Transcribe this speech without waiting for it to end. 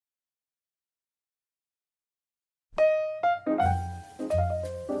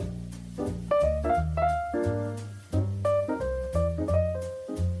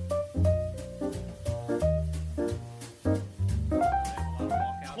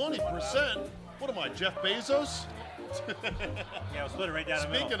20%? What am I, Jeff Bezos? Yeah, we'll split it right down the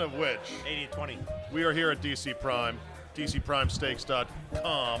middle. Speaking of which, 80-20. we are here at DC Prime,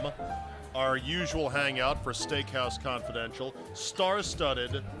 DCPrimeSteaks.com, our usual hangout for Steakhouse Confidential,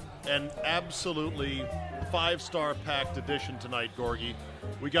 star-studded and absolutely 5-star packed edition tonight, Gorgie.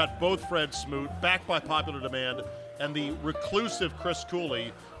 We got both Fred Smoot, back by popular demand, and the reclusive Chris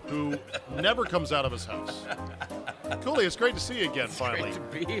Cooley, who never comes out of his house. Cooley, it's great to see you again, finally.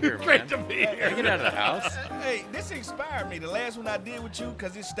 Great to be here, man. Great to be here. Get out of the house. Hey, this inspired me. The last one I did with you,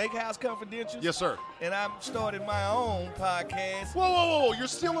 because it's Steakhouse Confidential. Yes, sir. And I started my own podcast. Whoa. You're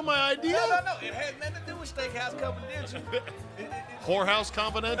stealing my idea? No. It has nothing to do with Steakhouse Confidential. Whorehouse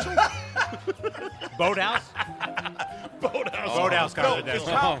Confidential? Boathouse? Boathouse. Boathouse Confidential.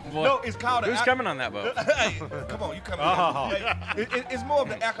 It's called... Who's coming on that boat? Hey, come on, you come Oh. in. It's more of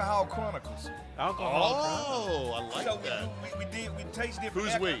the Alcohol Chronicles. Alcohol. Oh, I like So that. we tasted different.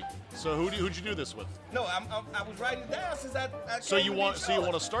 Who's we? So who'd you do this with? No, I was writing it down since I So came you to want these so you shows.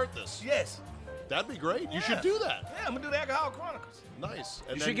 want to start this? Yes. That'd be great. You Yeah. should do that. Yeah, I'm gonna do the Alcohol Chronicles. Nice.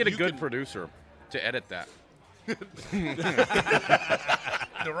 And You then should get a good can- producer to edit that.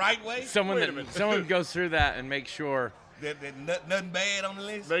 The right way. Someone goes through that and makes sure. That nothing bad on the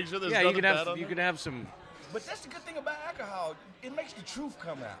list. Make sure there's Yeah, you nothing can bad on have there. have some. But that's the good thing about alcohol. It makes the truth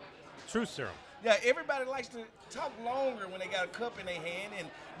come out. Truth serum. Yeah, everybody likes to talk longer when they got a cup in their hand, and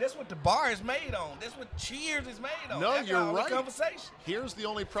that's what the bar is made on. That's what Cheers is made on. No, you're Alcohol and right. Conversation. Here's the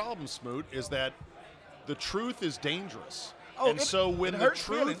only problem, Smoot, is that the truth is dangerous. Oh, and it- so when it the hurts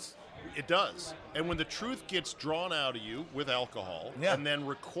truth, feelings. it does. And when the truth gets drawn out of you with alcohol Yeah. and then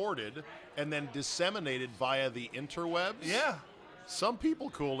recorded and then disseminated via the interwebs, Yeah. some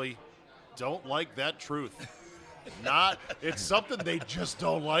people, Cooley, don't like that truth. It's something they just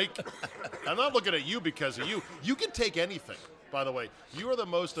don't like. I'm not looking at you because of you. You can take anything, by the way. You are the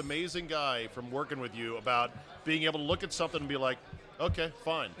most amazing guy from working with you about being able to look at something and be like, okay,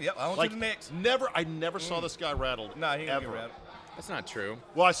 fine. Yep, on to the next. I never saw this guy rattled. Nah, he ain't ever. get rattled. That's not true.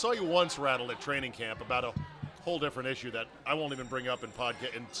 Well, I saw you once rattled at training camp about a whole different issue that I won't even bring up in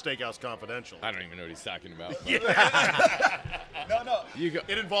Steakhouse Confidential. I don't even know what he's talking about. No. You go.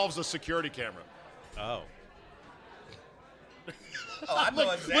 It involves a security camera. Oh. Oh, I know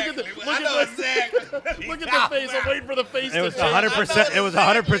exactly. Look I know exactly. Look at the face. I'm waiting for the face It to was change. 100%. It was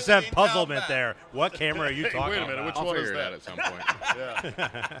exactly 100% what you're talking puzzlement about. there. What camera are you Hey, talking wait a minute, about? which I'll one is figure it that? out at some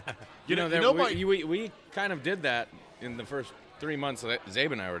point. Yeah. You know, my- we kind of did that in the first 3 months that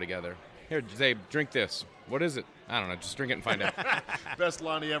Zabe and I were together. Here, Zabe, drink this. What is it? I don't know. Just drink it and find out. Best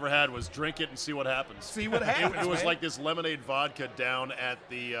line he ever had was drink it and see what happens. See what happens, It was man. like this lemonade vodka down at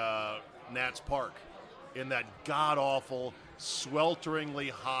the Nats Park in that god-awful, swelteringly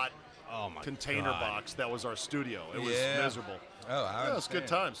hot Oh, my container God. box that was our studio. It was Yeah. miserable. Oh, I Yeah, it was good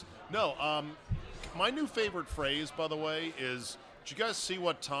understand. times. No, my new favorite phrase, by the way, is, did you guys see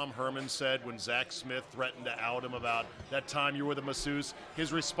what Tom Herman said when Zach Smith threatened to out him about that time you were the masseuse?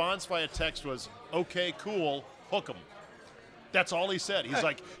 His response via text was, okay, cool, hook him. That's all he said. He's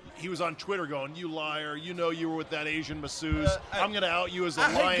like, he was on Twitter going, you liar, you know you were with that Asian masseuse. I'm going to out you as a I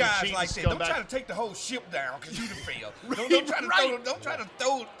hate lying, guys cheating like that. Don't try scumbag. to take the whole ship down because you the fail. Right, Don't try to right.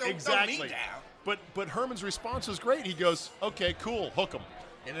 throw Exactly. me down. But Herman's response was great. He goes, okay, cool, hook him.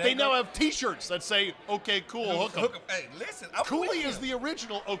 And They they now go- have T-shirts that say, okay, cool, hook 'em. Hey, listen. I'm Cooley with is you. the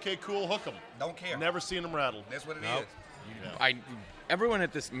original okay, cool, hook 'em. Don't care. Never seen him rattled. That's what it is. Nope. Everyone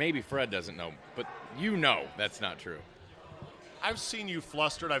at this, maybe Fred doesn't know, but you know that's not true. I've seen you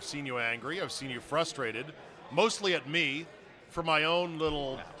flustered. I've seen you angry. I've seen you frustrated, mostly at me for my own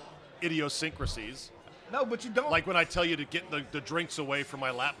little idiosyncrasies. No, but you don't. Like when I tell you to get the drinks away from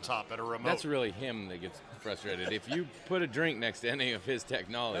my laptop at a remote. That's really him that gets frustrated. If you put a drink next to any of his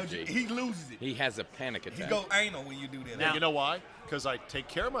technology, he loses it. he has a panic He attack. go anal when you do that. And you know why? Because I take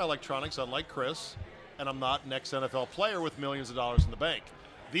care of my electronics, unlike Chris, and I'm not an ex-NFL player with millions of dollars in the bank.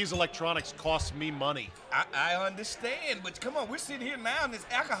 These electronics cost me money. I understand, but come on, we're sitting here now and there's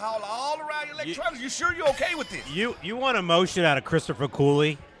alcohol all around your electronics. You sure you're okay with this? You want emotion out of Christopher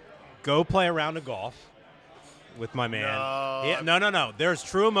Cooley? Go play a round of golf with my man. No. Yeah, no. There's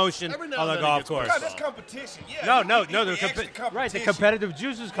true emotion Every now on and the then he golf gets course. God, that's competition. Yeah. No. He The extra right. The competition. competitive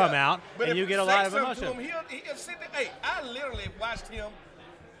juices come Yeah. out, But and if you get a lot of say something emotion. to him, he'll sit there. Hey, I literally watched him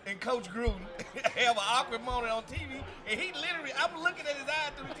and Coach Gruden have an awkward moment on TV, and he literally, I'm looking at his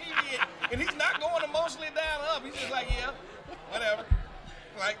eyes through the TV, and he's not going emotionally down up. He's just like, yeah, whatever.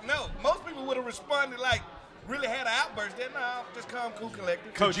 Like, no, most people would have responded like, really had an outburst. Then, no, just calm, cool,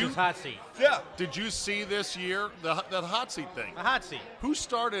 collected. Coach's hot seat. Yeah. Did you see this year that hot seat thing? A hot seat. Who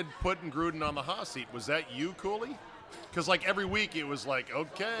started putting Gruden on the hot seat? Was that you, Cooley? Because like every week it was like,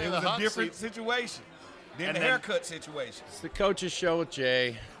 okay, It the was a hot different seat. situation. Then And the then- haircut situation. It's the coach's show with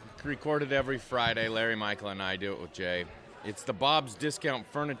Jay. Recorded every Friday. Larry, Michael, and I do it with Jay. It's the Bob's Discount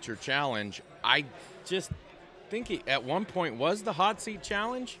Furniture Challenge. I just think he, at one point, was the hot seat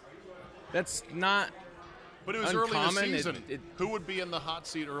challenge. That's not. But it was early in the uncommon. season. Who would be in the hot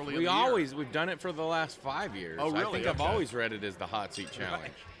seat early in the We've done it for the last 5 years. Oh, really? I think I've Okay. always read it as the hot seat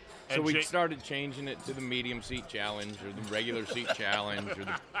challenge. So And we Jay- started changing it to the medium seat challenge or the regular seat challenge or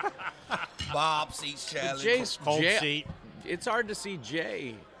the Bob seats challenge. Jay's Cold Jay, seat. It's hard to see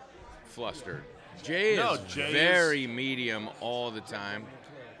Jay flustered. Jay No, is Jay is- very medium all the time.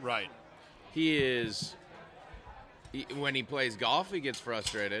 Right. He is. When he plays golf, he gets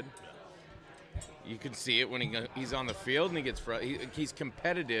frustrated. You can see it when he's on the field and he gets he's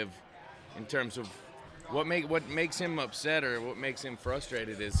competitive in terms of what makes him upset or what makes him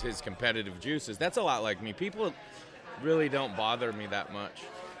frustrated is his competitive juices. That's a lot like me. People really don't bother me that much.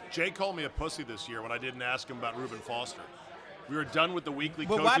 Jay called me a pussy this year when I didn't ask him about Reuben Foster. We were done with the weekly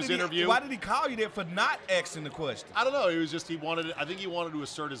But coaches interview. why did he call you there for not asking the question? I don't know. He was just I think he wanted to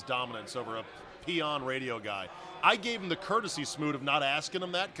assert his dominance over a peon radio guy. I gave him the courtesy, Smoot, of not asking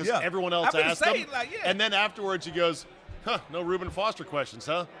him that because Yeah. everyone else I was asked gonna him. say, like, yeah. And then afterwards he goes, no Reuben Foster questions,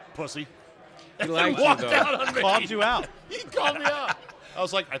 huh? Pussy. He likes you, Walked though. out on me. Called you out. He called me out. I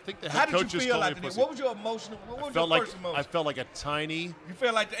was like, I think the How head did coach you just feel called like me a that? pussy. What was your emotional? What was your felt like first emotion? I felt like a tiny, You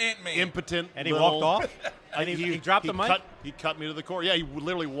felt like the Ant-Man. impotent. And he little- walked off? And he dropped the mic? He cut me to the core. Yeah, he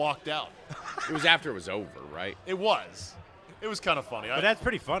literally walked out. It was after it was over, right? It was. It was kind of funny. But that's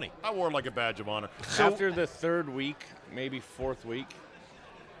pretty funny. I wore it like a badge of honor. So After the third week, maybe fourth week,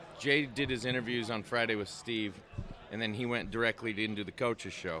 Jay did his interviews on Friday with Steve, and then he went directly into the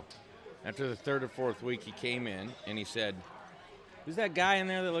coach's show. After the third or fourth week, he came in and he said, "Who's that guy in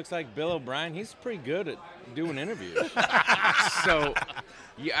there that looks like Bill O'Brien? He's pretty good at doing interviews." So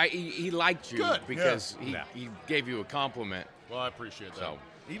yeah, he liked you Good. because Yeah. he gave you a compliment. well, I appreciate that. So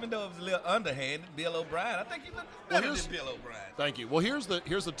Even though it was a little underhanded, Bill O'Brien, I think he looked Well, better here's- than Bill O'Brien. Thank you. Well, here's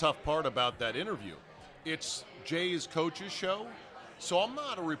the tough part about that interview. It's Jay's coach's show, so I'm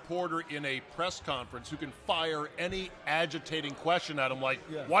not a reporter in a press conference who can fire any agitating question at him like,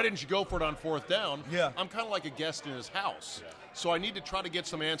 Yeah. why didn't you go for it on fourth down? Yeah. I'm kind of like a guest in his house. So I need to try to get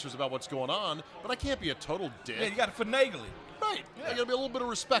some answers about what's going on, but I can't be a total dick. Yeah, you got to finagle it. Right. Yeah. I got to be a little bit of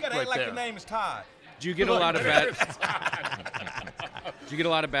You respect got to right act like there. your name is Todd. do you get a lot of bad? Do you get a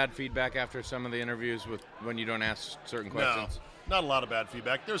lot of bad feedback after some of the interviews when you don't ask certain questions? No, not a lot of bad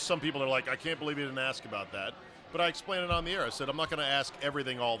feedback. There's some people that are like, I can't believe you didn't ask about that. But I explained it on the air. I said, I'm not going to ask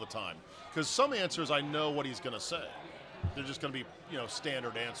everything all the time. Because some answers, I know what he's going to say. They're just going to be,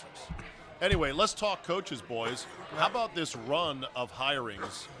 standard answers. Anyway, let's talk coaches, boys. How about this run of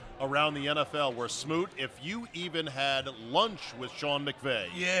hirings around the NFL where, Smoot, if you even had lunch with Sean McVay,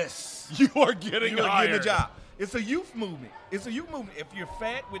 Yes. you are getting You're hired. getting a job. It's a youth movement. It's a youth movement. If you're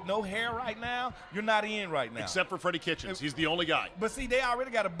fat with no hair right now, you're not in right now. Except for Freddie Kitchens. He's the only guy. But see, they already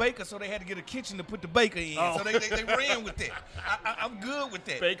got a baker, so they had to get a kitchen to put the baker in. Oh. So they ran with that. I'm good with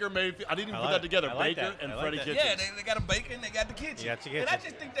that. Baker Mayfield. I didn't even I put like that together. I like Baker that. and I like Freddie that. Kitchens. Yeah, they got a baker and they got the kitchen. You got the And I kitchen.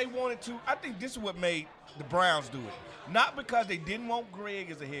 just think they wanted to. I think this is what made the Browns do it. Not because they didn't want Greg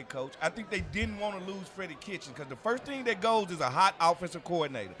as a head coach. I think they didn't want to lose Freddie Kitchens because the first thing that goes is a hot offensive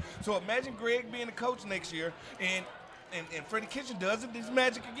coordinator. So imagine Greg being the coach next year and Freddie Kitchens does it, this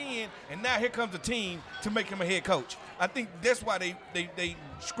magic again, and now here comes a team to make him a head coach. I think that's why they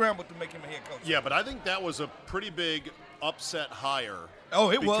scrambled to make him a head coach. Yeah, but I think that was a pretty big upset hire.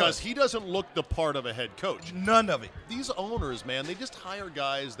 Oh, it was. Because he doesn't look the part of a head coach. None of it. These owners, man, they just hire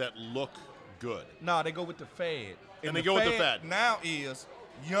guys that look good. No, they go with the fad. And they go with the fad. Now is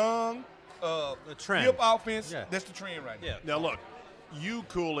young, The trend. hip offense. Yeah. That's the trend right now. Yeah. Now, look, you,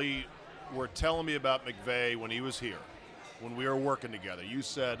 Cooley, were telling me about McVay when he was here, when we were working together. You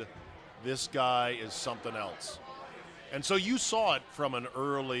said, this guy is something else. And so you saw it from an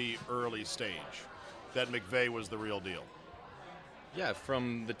early stage that McVay was the real deal. Yeah,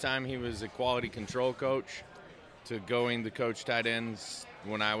 from the time he was a quality control coach to going to coach tight ends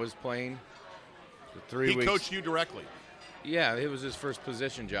when I was playing. The 3 He weeks. coached you directly. Yeah, it was his first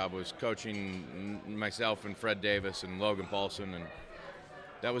position job, was coaching myself and Fred Davis and Logan Paulson, and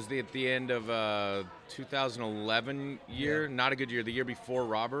that was at the end of 2011 year. Yeah. Not a good year. The year before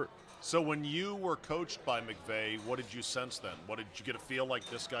Robert. So when you were coached by McVay, what did you sense then? What did you get a feel like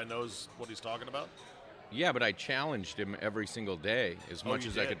this guy knows what he's talking about? Yeah, but I challenged him every single day as much you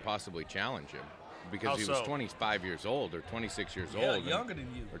as I did? could possibly challenge him. Because How he was so? 25 years old or 26 years Yeah, old. younger than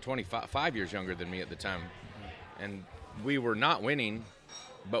you. Or 25 years younger than me at the time. And we were not winning,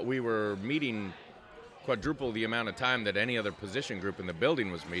 but we were meeting quadruple the amount of time that any other position group in the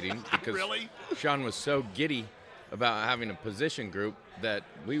building was meeting because Really? Sean was so giddy about having a position group that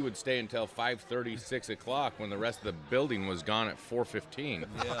we would stay until 5:30, 6 o'clock when the rest of the building was gone at 4:15.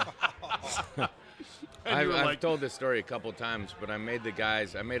 Yeah. I've told this story a couple times, but I made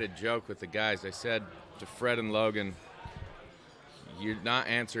a joke with the guys. I said to Fred and Logan, you're not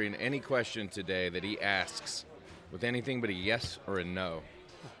answering any question today that he asks with anything but a yes or a no.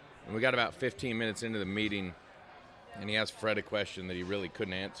 And we got about 15 minutes into the meeting, and he asked Fred a question that he really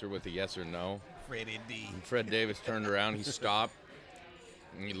couldn't answer with a yes or no. Freddie D. And Fred Davis turned around, he stopped,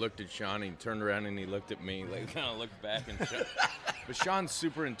 and he looked at Sean, and he turned around and he looked at me, like kind of looked back and but Sean's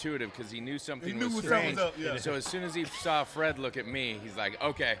super intuitive because he knew something was strange. Up, yeah. So as soon as he saw Fred look at me, he's like,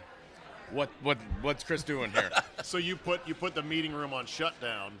 okay, what's Chris doing here? So you put the meeting room on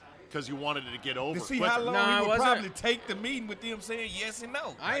shutdown because you wanted it to get over To see quicker. how long No, he it would wasn't. probably take the meeting with them saying yes and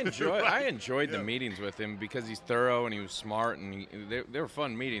no. I enjoyed the meetings with him because he's thorough and he was smart and they were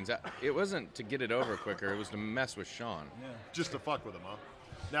fun meetings. It wasn't to get it over quicker; it was to mess with Sean. Just to fuck with him, huh?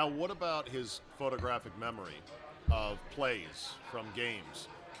 Now, what about his photographic memory of plays from games?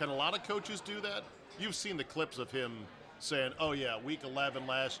 Can a lot of coaches do that? You've seen the clips of him saying, "Oh yeah, week 11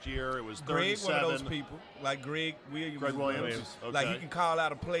 last year, it was 37." Greg, one of those people, like Greg Williams. Greg Williams. Okay. Like, he can call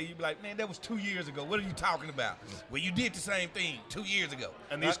out a play. You be like, man, that was 2 years ago. What are you talking about? Well, you did the same thing 2 years ago.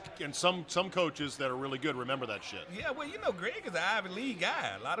 And some coaches that are really good remember that shit. Yeah, well, you know, Greg is an Ivy League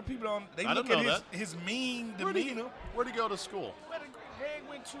guy. A lot of people don't. They I look didn't know at his mean Where'd he demeanor. go to school? Well, Greg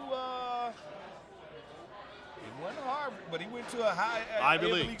went to. It wasn't Harvard, but he went to a high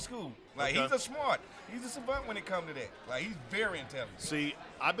Ivy League school. Like, Okay. he's a smart. He's a savant when it comes to that. Like, he's very intelligent. See,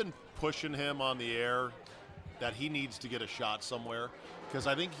 I've been pushing him on the air that he needs to get a shot somewhere because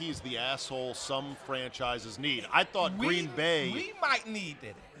I think he's the asshole some franchises need. I thought Green Bay. We might need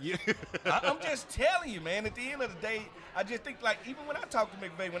that. Yeah. I'm just telling you, man. At the end of the day, I just think, like, even when I talked to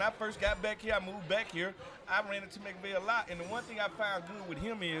McVay, when I first got back here, I moved back here, I ran into McVay a lot. And the one thing I found good with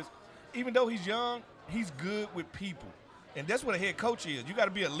him is, even though he's young, he's good with people. And that's what a head coach is. You got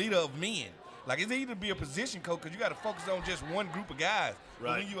to be a leader of men. Like, it's easy to be a position coach because you got to focus on just one group of guys. But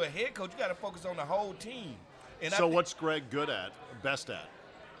Right. when you're a head coach, you got to focus on the whole team. And So what's Greg best at?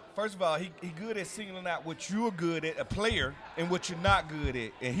 First of all, he good at singling out what you're good at, a player, and what you're not good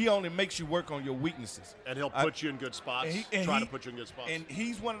at. And he only makes you work on your weaknesses. And he'll put you in good spots, try to put you in good spots. And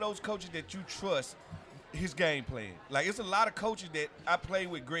he's one of those coaches that you trust his game plan. Like, it's a lot of coaches that I played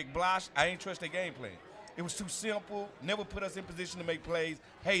with. Greg Blosh, I ain't trust their game plan. It was too simple, never put us in position to make plays,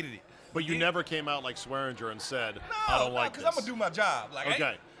 hated it. But you never came out like Swearinger and said, I No, don't like because this. I'm going to do my job. Like,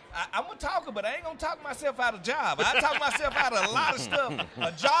 Okay. I'm a talker, but I ain't going to talk myself out of job. I talk myself out of a lot of stuff. A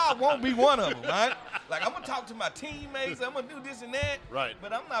job won't be one of them, right? Like, I'm going to talk to my teammates. I'm going to do this and that. Right.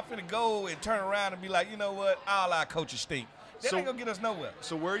 But I'm not finna go and turn around and be like, you know what, all our coaches stink. That ain't going to get us nowhere.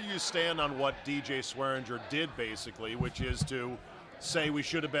 So where you stand on what DJ Swearinger did, basically, which is to say we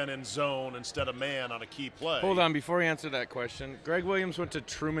should have been in zone instead of man on a key play. Hold on, before you answer that question, Greg Williams went to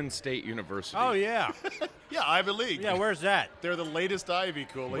Truman State University. Oh, yeah. Yeah, Ivy League. Yeah, where's that? They're the latest Ivy,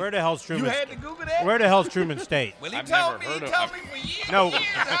 Cooley. Where the hell's Truman? You had to Google that? Where the hell's Truman State? Well, he I've told never me heard of- for years No. and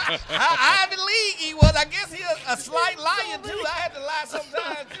years how Ivy League he was. I guess he's a slight liar, too. I had to lie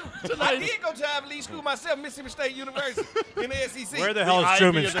sometimes, too. I did go to Ivy League school myself, Mississippi State University in the SEC. Where the hell is Ivy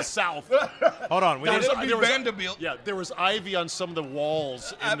Truman of the State? South. Hold on. We No, need this to- would be there was- Vanderbilt. Yeah, there was ivy on some of the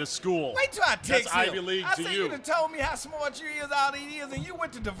walls in the school. Wait till I text That's him. Ivy League I to said, you. you done told me how smart you is all these years, and you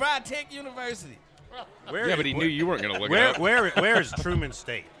went to DeVry Tech University. where Yeah, is- but he knew you weren't going to look it Where, up. where is Truman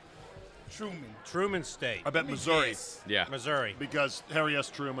State? Truman. Truman State, I bet Missouri, Yes. Yeah. Missouri. because Harry S.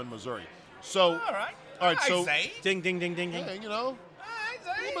 Truman, Missouri. So, All right. All right, so- Zay. Ding, ding, ding, ding, ding. hey, you know, All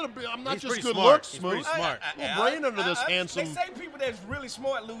right, Zay. a little bit of, I'm not He's just pretty good smart. looks, He's pretty Smoot. smart. Little brain under this handsome. They say people that's really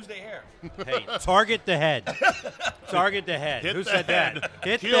smart lose their hair. Hey, target the head. Target the head. Hit Who the said head. that?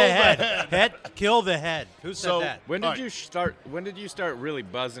 Hit Kill the the head. head. Kill the head. Who said So- that? When All did right. you start? When did you start really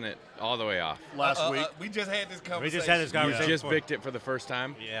buzzing it all the way off? Last week. We just had this conversation. We just had this You conversation. just before. bicked it for the first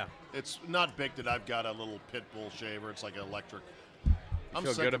time. Yeah. It's not big that I've got a little pit bull shaver. It's like an electric. I'm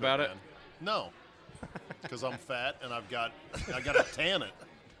feel sick good of about it? man. No, because I'm fat and I got to tan it.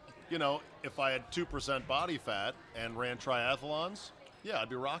 You know, if I had 2% body fat and ran triathlons, yeah, I'd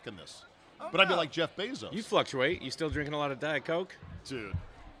be rocking this. But I'd be like Jeff Bezos. You fluctuate. You still drinking a lot of Diet Coke? Dude,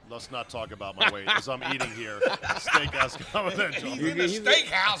 let's not talk about my weight as I'm eating here. Steakhouse Confidential. He's in the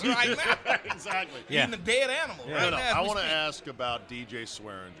steakhouse right now. Exactly. Yeah. Eating a dead animal. Yeah. Right No, now as I we want to speak. ask about DJ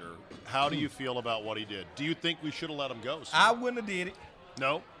Swearinger. How do you feel about what he did? Do you think we should have let him go? Smoot? I wouldn't have did it.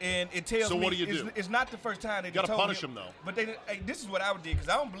 No? And it tells So me what do you it's, do? it's not the first time they Gotta told punish him, though. But hey, this is what I would do because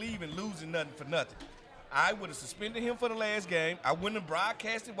I don't believe in losing nothing for nothing. I would have suspended him for the last game. I wouldn't have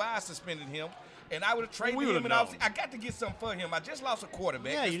broadcasted why I suspended him. And I would have traded him. And I got to get something for him. I just lost a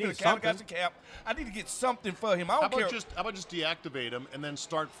quarterback. Yeah, you need something. something. I need to get something for him. I don't care. How about just deactivate him and then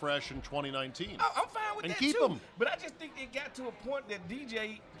start fresh in 2019? I'm fine with and that keep too. him. But I just think it got to a point that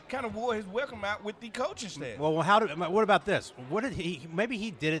DJ kind of wore his welcome out with the coaching staff. Well, what about this? What did he? Maybe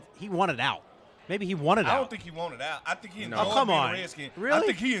he did it. He wanted out. Maybe he wanted out. I don't think he wanted out. I think he enjoyed come being on. a Redskin. Really? I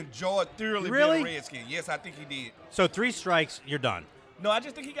think he enjoyed thoroughly Really? being a Redskin. Yes, I think he did. So 3 strikes, you're done. No, I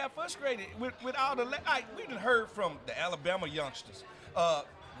just think he got frustrated with all the we done heard from the Alabama youngsters.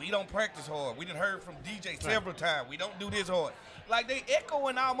 We don't practice hard. We done heard from DJ several times. We don't do this hard. Like, they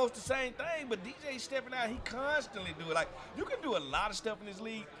echoing almost the same thing, but DJ stepping out, he constantly do it. Like, you can do a lot of stuff in this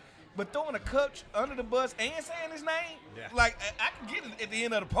league, but throwing a coach under the bus and saying his name, like, I can get it at the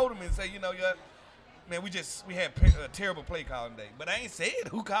end of the podium and say, you know, man, we had a terrible play calling today. But I ain't said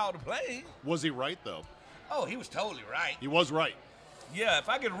who called the play. Was he right, though? Oh, he was totally right. He was right. Yeah, if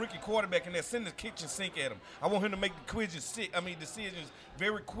I get a rookie quarterback in there, send the kitchen sink at him. I want him to make the decisions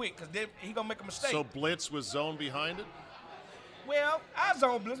very quick because he going to make a mistake. So blitz with zone behind it? Well, I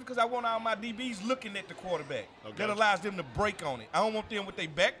zone blitz because I want all my DBs looking at the quarterback. Okay. That allows them to break on it. I don't want them with their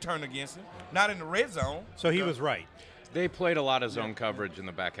back turned against him, not in the red zone. So he was right. They played a lot of zone coverage in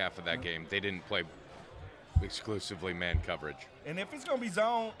the back half of that game. They didn't play exclusively man coverage. And if it's going to be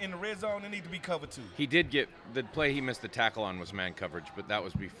zone in the red zone, it needs to be covered too. He did get the play he missed the tackle on was man coverage, but that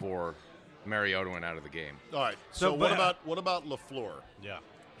was before Mariota went out of the game. All right. So what about LaFleur? Yeah.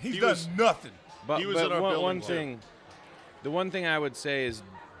 He's done nothing. But, He was in our building, the one thing I would say is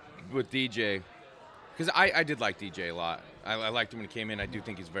with DJ, because I did like DJ a lot. I liked him when he came in. I do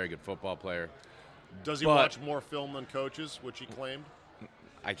think he's a very good football player. Does he watch more film than coaches, which he claimed?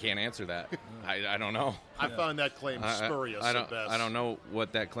 I can't answer that. I don't know. I find that claim spurious at best. I don't know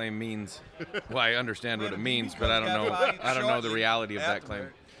what that claim means. Well, I understand what it means, but I don't know. I don't know the reality of that claim.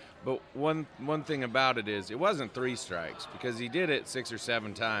 But one thing about it is it wasn't 3 strikes because he did it 6 or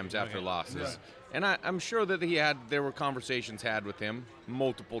 7 times after losses. Right. And I'm sure that there were conversations had with him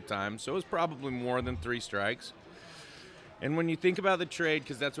multiple times, so it was probably more than 3 strikes. And when you think about the trade,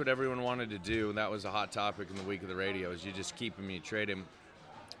 because that's what everyone wanted to do, and that was a hot topic in the week of the radio, is you just keep him, you trade him.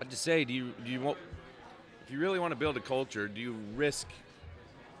 I'd just say, do you want, if you really want to build a culture, do you risk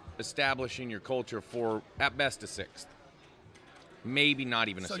establishing your culture for at best a 6th? Maybe not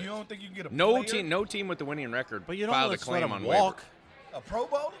even a 6th. So you don't think you can get a no team with the winning record But you don't filed a let him claim on walk. waiver. A Pro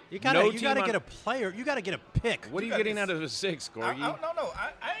Bowler? You gotta get a player. You gotta get a pick. What are you getting out of a 6, Corey? No.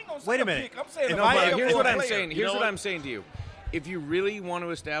 I ain't gonna say Wait a a minute. pick. I'm saying Here's what I'm saying. Here's what what? I'm saying to you. If you really want to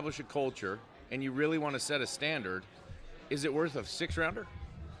establish a culture and you really want to set a standard, is it worth a 6-rounder?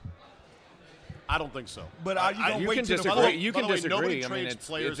 I don't think so. But are you going to you wait can till disagree. the You can nobody disagree. I mean, trades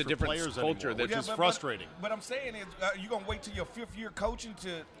players it's a for different players culture anymore, that's which is frustrating. But I'm saying is, you going to wait till your 5th year coaching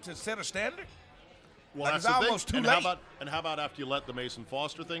to set a standard? Well, Like, that's it's the thing. almost too and late. How about after you let the Mason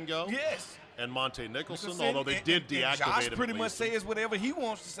Foster thing go? Yes. And Monte Nicholson, Nicholson, although they did deactivate Josh him. pretty at much least. says whatever he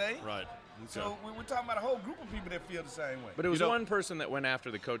wants to say. Right. So we're talking about a whole group of people that feel the same way. But it was one person that went after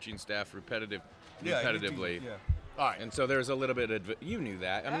the coaching staff repetitively. Yeah. All right. And so there's a little bit of you knew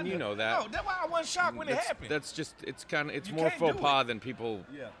that. I mean, you know that. No, that's why I wasn't shocked when it happened. That's just it's You more can't faux do pas it. than people.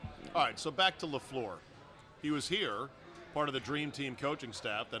 Yeah. All right, so back to LaFleur. He was here, part of the Dream Team coaching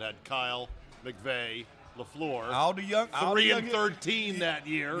staff that had Kyle, McVay, LaFleur. All the young, 3-13 that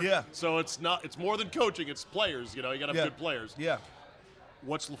year. Yeah. So it's more than coaching, it's players. You know, you got to have good players. Yeah.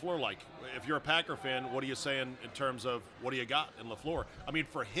 What's LaFleur like? If you're a Packer fan, what are you saying in terms of what do you got in LaFleur? I mean,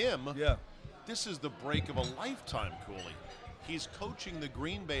 for him, this is the break of a lifetime, Cooley. He's coaching the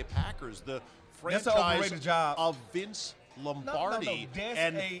Green Bay Packers, the That's an franchise overrated job. of Vince Lombardi That's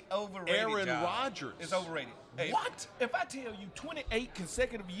and a overrated Aaron job. Rodgers. It's overrated. Hey, What? If I tell you 28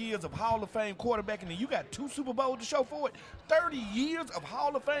 consecutive years of Hall of Fame quarterback and then you got 2 Super Bowls to show for it, 30 years of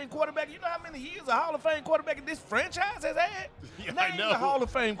Hall of Fame quarterback, you know how many years of Hall of Fame quarterback this franchise has had? Yeah, Name I know. the Hall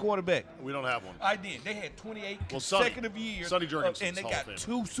of Fame quarterback. We don't have one. I did. They had 28 Well, Sonny. consecutive years. Sonny Jurgensen's and they Hall of got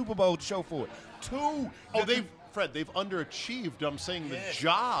Fame. 2 Super Bowls to show for it. 2. Oh, they've underachieved. I'm saying the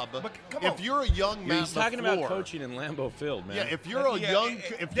job. But come if on. you're a young Matt He's talking LaFleur, about coaching in Lambeau Field, man. Yeah, if you're a young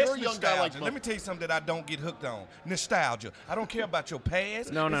guy like let me tell you something that I don't get hooked on. Nostalgia. I don't care about your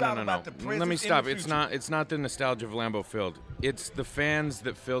past. No. It's all about the present Let me and stop. the It's future. not. It's not the nostalgia of Lambeau Field. It's the fans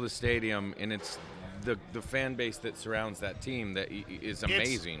that fill the stadium, and it's the fan base that surrounds that team that is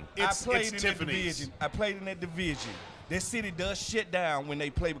amazing. I played in that Tiffany's. division. I played in that division. That city does shit down when they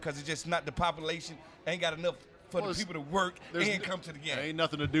play because it's just not the population ain't got enough for the people to work and come to the game. Ain't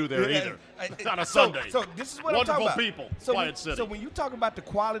nothing to do there either. On a So- Sunday. So this is what Wonderful I'm talking about. people. So Quiet City. So when you talk about the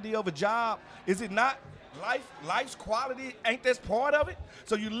quality of a job, is it not Life's quality ain't this part of it.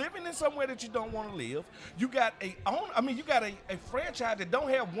 So you're living in somewhere that you don't want to live. You got a franchise that don't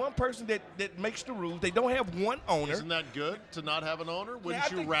have one person that makes the rules. They don't have one owner. Isn't that good to not have an owner?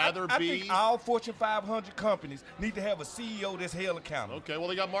 Wouldn't I you rather I be? think all Fortune 500 companies need to have a CEO that's held accountable. Okay, well,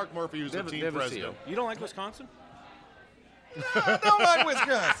 they got Mark Murphy, who's the team president. You don't like Wisconsin? I don't like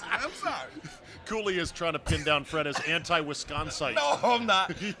Wisconsin. I'm sorry. Cooley is trying to pin down Fred as anti-Wisconsin. No, I'm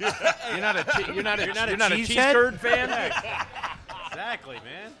not. You're not a cheese cheesehead? curd fan? Exactly,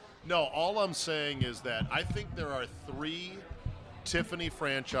 man. No, all I'm saying is that I think there are 3 Tiffany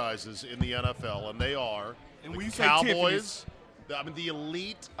franchises in the NFL, and they are And the when you say Cowboys, the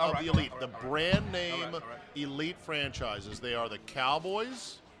elite of the elite, the brand name All right. elite franchises. They are the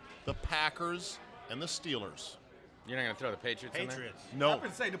Cowboys, the Packers, and the Steelers. You're not going to throw the Patriots in there? Patriots. No. I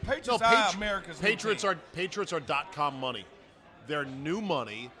would say the Patriots are America's new Patriots team. are Patriots are .com money. They're new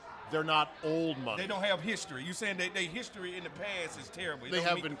money. They're not old money. They don't have history. You saying their history in the past is terrible. It They don't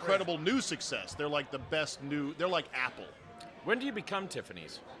have meet the incredible new success. They're like the best new. They're like Apple. When do you become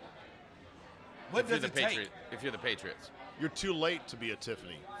Tiffany's? present. What If you're does the it take? Patriot, if you're the Patriots. You're too late to be a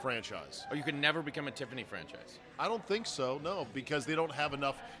Tiffany franchise. Or you can never become a Tiffany franchise. I don't think so. No, because they don't have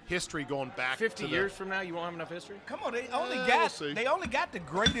enough history going back. 50 to years from now, you won't have enough history? Come on, they we'll see. only got the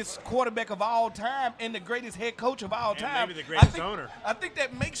greatest quarterback of all time and the greatest head coach of all And time. maybe the greatest I think, owner. I think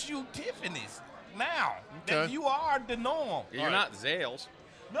that makes you Tiffany's now. That Okay. you are the norm. You're right. not Zales.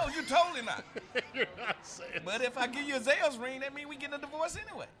 No, you're totally not. You're not saying But if I give you a Zales ring, that means we get a divorce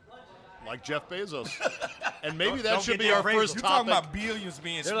anyway. like Jeff Bezos. And maybe Don't that should get be the our appraisal. first You're topic. talking about billions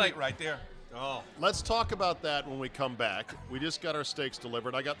being They're split like- right there. Oh, Let's talk about that when we come back. We just got our steaks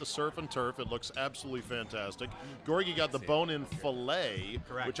delivered. I got the surf and turf. It looks absolutely fantastic. Gorgie got the bone-in filet,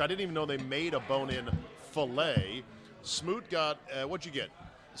 Correct. which I didn't even know they made a bone-in filet. Smoot got, what'd you get?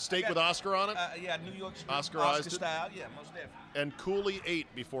 Steak with Oscar on it? Yeah, New York Oscarized Oscar it? style. Yeah, most definitely. And Cooley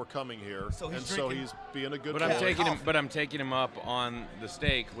ate before coming here, So he's and so drinking- he's being a good But boy. I'm taking him up on the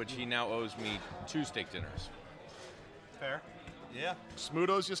steak, which he now owes me 2 steak dinners. fair. Yeah. Smoot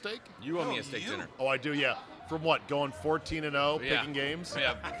owes you steak? You owe me No, a steak you. dinner. Oh, I do, yeah. From what? Going 14-0, Yeah. picking games?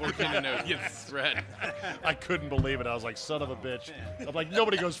 Yeah, 14-0 against the spread. I couldn't believe it. I was like, son of a bitch. I'm like,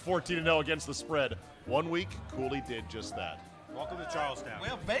 nobody goes 14-0 against the spread. One week, Cooley did just that. Welcome to Charlestown.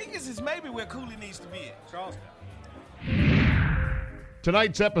 Well, Vegas is maybe where Cooley needs to be at. Charlestown.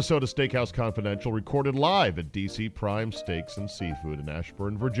 Tonight's episode of Steakhouse Confidential recorded live at DC Prime Steaks and Seafood in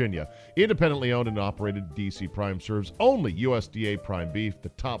Ashburn, Virginia. Independently owned and operated, DC Prime serves only USDA prime beef, the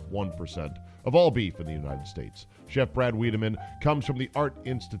top 1% of all beef in the United States. Chef Brad Wiedemann comes from the Art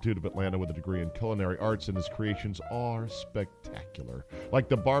Institute of Atlanta with a degree in culinary arts, and his creations are spectacular. Like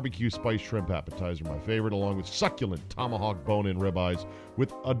the barbecue spiced shrimp appetizer, my favorite, along with succulent tomahawk bone-in ribeyes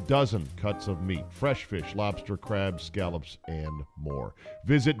with a dozen cuts of meat, fresh fish, lobster, crabs, scallops, and more.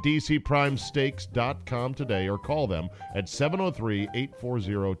 Visit dcprimesteaks.com today or call them at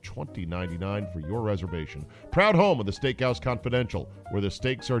 703-840-2099 for your reservation. Proud home of the Steakhouse Confidential, where the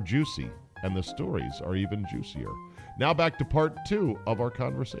steaks are juicy and the stories are even juicier. Now back to part 2 of our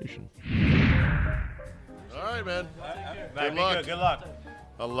conversation. All right, man. Good luck. Good luck.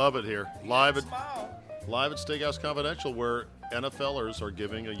 I love it here. Live at Smile. Steakhouse Confidential, where NFLers are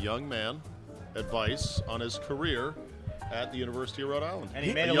giving a young man advice on his career at the University of Rhode Island. And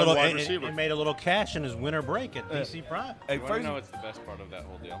he A made a young little. wide And receiver. he made a little cash in his winter break at DC Prime. Hey, You want to first, know what's the best part of that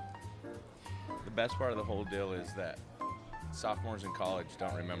whole deal? The best part of the whole deal is that sophomores in college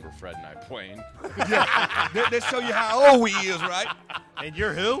don't remember Fred and I playing. they show you how old he is, right? And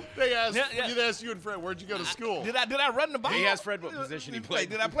you're who? They asked, Yeah. They asked you and Fred, where'd you go to school? Did I run the ball? He asked Fred what position he played.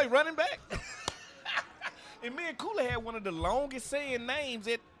 Did I play running back? And me and Cooley had one of the longest saying names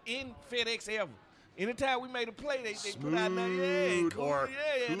in FedEx ever. Anytime we made a play, they put our name. Yeah, Smoot Cooley, or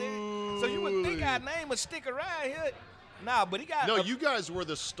So you would think our name would stick around here. Nah, but he got No, you guys were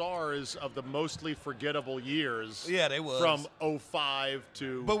the stars of the mostly forgettable years. Yeah, they was. From 05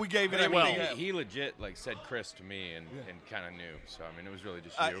 to. But we gave it I mean, everything. up. he legit said Chris to me and kind of knew. So I mean, it was really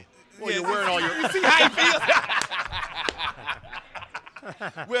just you. Well, you're wearing all your. You see how he feels?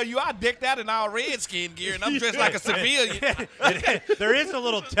 Well, you are decked out in all redskin gear, and I'm dressed like a civilian. There is a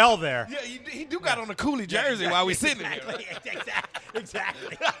little tell there. Yeah, he do got on a Cooley jersey while we sitting there.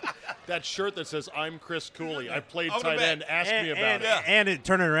 Exactly. That shirt that says, I'm Chris Cooley. I played On the tight back. end. Ask me about it. And it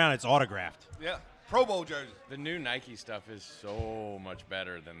turn it around. It's autographed. Yeah, Pro Bowl jersey. The new Nike stuff is so much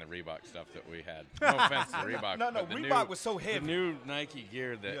better than the Reebok stuff that we had. No offense to Reebok. No, but the Reebok new- was so heavy. The new Nike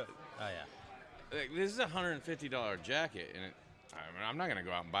gear that Yeah. Oh yeah. like, this is a $150 jacket, and I mean, I'm not gonna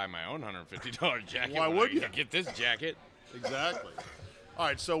go out and buy my own $150 jacket. Why when would I you? can get this jacket? Exactly. All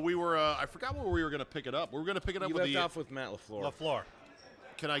right, so we were. I forgot where we were going to pick it up. We were going to pick it up You with left the. off with Matt LaFleur. LaFleur.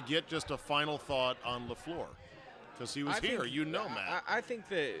 Can I get just a final thought on LaFleur? Because he was here. Think, Matt. I think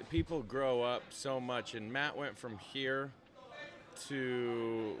that people grow up so much, and Matt went from here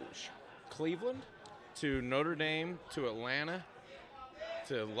to Cleveland, to Notre Dame, to Atlanta,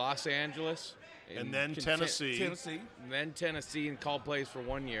 to Los Angeles. And then Tennessee. And then Tennessee, and called plays for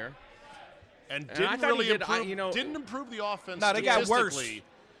 1 year. And I didn't thought really he did, improve. Didn't improve the offense. No, they got worse. statistically.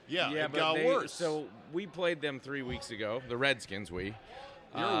 Yeah, it but got worse. So we played them 3 weeks ago. The Redskins, we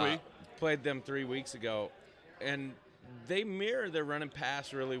played them 3 weeks ago, and they mirror their running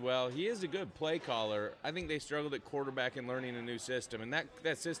pass really well. He is a good play caller. I think they struggled at quarterback in learning a new system, and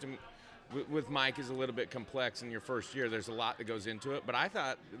that system with Mike is a little bit complex in your first year. There's a lot that goes into it, but I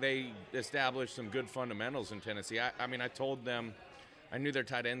thought they established some good fundamentals in Tennessee. I mean, I told them, I knew their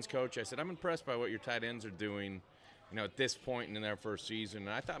tight ends coach. I said, I'm impressed by what your tight ends are doing, at this point in their first season. And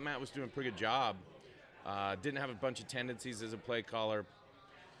I thought Matt was doing a pretty good job. Didn't have a bunch of tendencies as a play caller,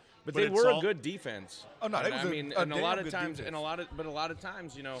 but they were a good defense. Oh no, a lot of times,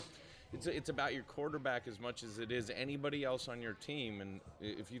 it's about your quarterback as much as it is anybody else on your team. And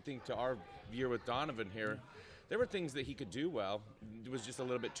if you think to our year with Donovan here, there were things that he could do well. It was just a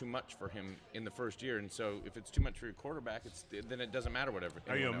little bit too much for him in the first year. And so if it's too much for your quarterback, then it doesn't matter whatever.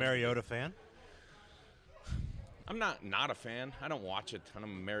 Are you a Mariota fan? I'm not a fan. I don't watch a ton of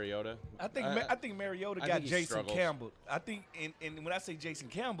Mariota. I think Mariota got Jason Campbell. I think, and when I say Jason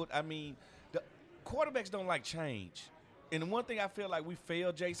Campbell, I mean the quarterbacks don't like change. And the one thing I feel like we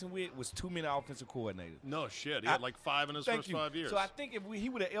failed Jason with was too many offensive coordinators. No shit. He had like 5 in his first 5 years. So I think if he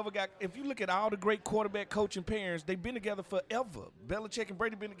would have ever got – if you look at all the great quarterback coaching parents, they've been together forever. Belichick and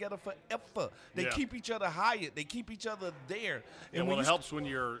Brady been together forever. They keep each other hired. They keep each other there. And it helps when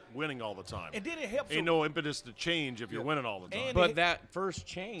you're winning all the time. And then it helps. Ain't no impetus to change if you're winning all the time. But that first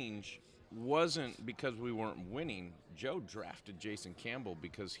change wasn't because we weren't winning. Joe drafted Jason Campbell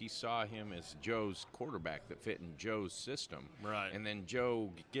because he saw him as Joe's quarterback that fit in Joe's system. Right. And then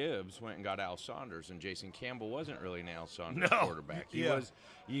Joe Gibbs went and got Al Saunders, and Jason Campbell wasn't really an Al Saunders quarterback.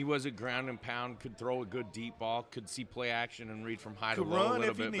 He was a ground and pound, could throw a good deep ball, could see play action and read from high to low a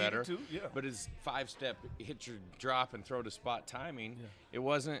little bit better. But his 5-step hit your drop and throw to spot timing, it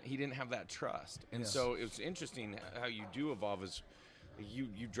wasn't. He didn't have that trust. And so it was interesting how you do evolve as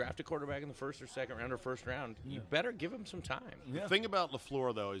you draft a quarterback in the first or second round or first round, you better give him some time. The thing about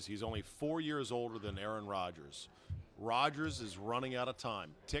LaFleur, though, is he's only 4 years older than Aaron Rodgers. Rodgers is running out of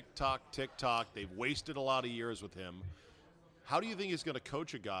time. Tick-tock, tick-tock. They've wasted a lot of years with him. How do you think he's going to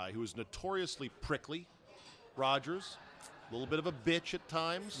coach a guy who is notoriously prickly, Rodgers, a little bit of a bitch at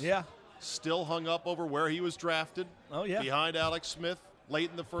times? Yeah. Still hung up over where he was drafted. Oh, yeah. Behind Alex Smith late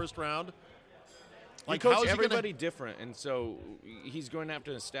in the first round. Like, coach everybody different, and so he's going to have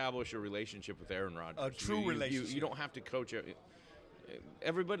to establish a relationship with Aaron Rodgers. A true relationship. You don't have to coach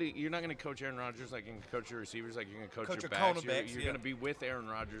everybody. You're not going to coach Aaron Rodgers like you can coach your receivers, like you're going to coach your backs. You're going to be with Aaron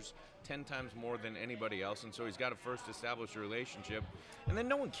Rodgers 10 times more than anybody else, and so he's got to first establish a relationship. And then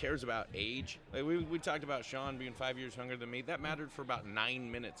no one cares about age. Like we talked about Sean being 5 years younger than me. That mattered for about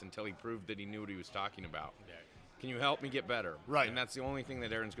 9 minutes until he proved that he knew what he was talking about. Yeah. Can you help me get better? Right. And that's the only thing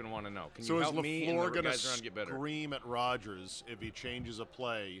that Aaron's going to want to know. Can so you help me and the guys around get better? So is LaFleur going to scream at Rodgers if he changes a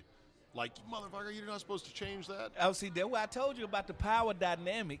play? Like, motherfucker, you're not supposed to change that? Oh, see, that's what I told you about the power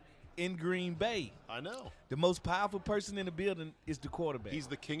dynamic in Green Bay. I know. The most powerful person in the building is the quarterback. He's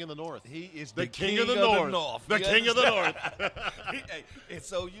the king of the North. He is the king of the North. The king of the North. And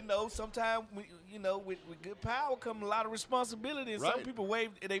so, sometimes, with good power comes a lot of responsibility. And some people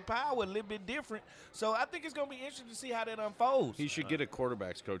wave their power a little bit different. So I think it's going to be interesting to see how that unfolds. He should get a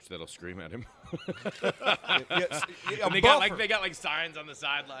quarterback's coach that'll scream at him. And they got like signs on the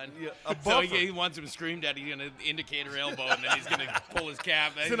sideline. Yeah, so he wants him screamed at. He's going to indicate her elbow, and then he's going to pull his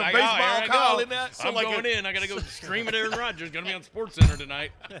cap. It's a baseball call in that. I'm going in. I got to go scream at Aaron Rodgers. Going to be on SportsCenter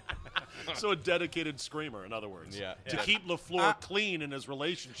tonight. So a dedicated screamer, in other words, to keep LaFleur clean in his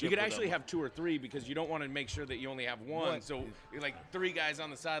relationship. You could actually have 2 or 3 because you don't want to make sure that you only have one. So you're like 3 guys on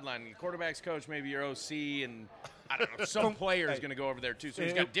the sideline. Your quarterback's coach, maybe your OC, and I don't know, some player is going to go over there too. So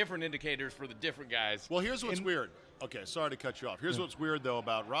he's got different indicators for the different guys. Well, here's what's weird. Okay, sorry to cut you off. Here's what's weird, though,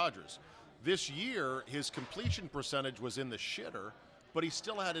 about Rodgers. This year, his completion percentage was in the shitter, but he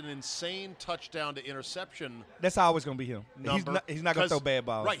still had an insane touchdown to interception. That's always going to be him. He's not going to throw bad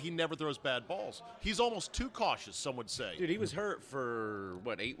balls. Right, he never throws bad balls. He's almost too cautious, some would say. Dude, he was hurt for,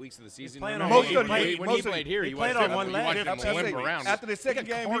 8 weeks of the season? When he played here, he played on one leg. After the second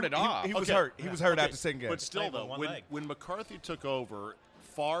game, he was hurt. He was hurt after the second game. But still, though, when McCarthy took over,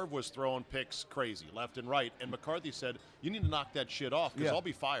 Favre was throwing picks crazy, left and right, and McCarthy said, you need to knock that shit off because Yeah. I'll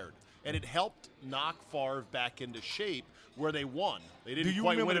be fired. And it helped knock Favre back into shape where they won. They Do didn't you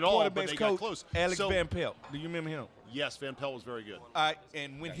quite remember win the it all, but quarterback's they coach, got close. Alex So- Van Pelt? Do you remember him? Yes, Van Pelt was very good. All right,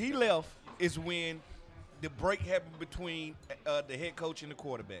 and when he left is when the break happened between the head coach and the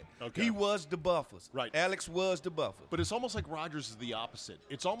quarterback. Okay. He was the buffers. Right. Alex was the buffer. But it's almost like Rodgers is the opposite.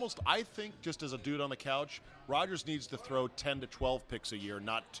 It's almost, I think, just as a dude on the couch, Rodgers needs to throw 10 to 12 picks a year,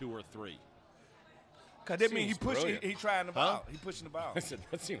 not 2 or 3. Because that means Seems he pushing, brilliant. he trying the ball. He pushing the ball. I said,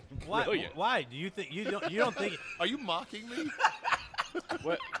 that seems Why? brilliant. Why do you think you don't think? Are you mocking me?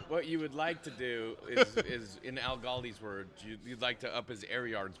 What you would like to do is in Al Galdi's words, you'd like to up his air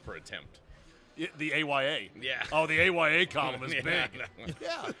yards per attempt. The AYA. Yeah. Oh, the AYA column is Yeah, big. I know.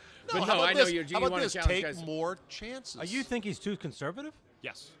 Yeah. But no, how about I know this? you How about wanna this? challenge Take guys. more chances. You think he's too conservative?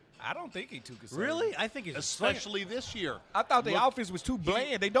 Yes. I don't think he too conservative. Really? I think he's Especially this year. I thought the Look, offense was too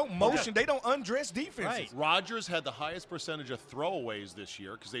bland. They don't motion. They don't undress defenses. Right. Rodgers had the highest percentage of throwaways this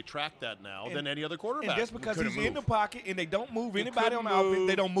year because they track that now than any other quarterback. And that's because couldn't he's in move. the pocket and they don't move anybody on couldn't the offense. move.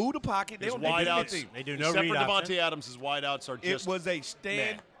 They don't move the pocket. They his don't they do wideouts, anything. They do no except for read Devontae option. Adams, his wideouts are just. It was a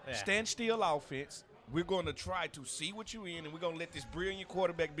stand Yeah. still offense. We're going to try to see what you in, and we're going to let this brilliant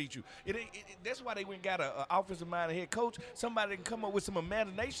quarterback beat you. That's why they went and got an offensive-minded head coach, somebody that can come up with some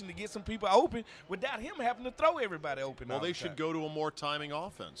imagination to get some people open without him having to throw everybody open. Well, all they the should time. go to a more timing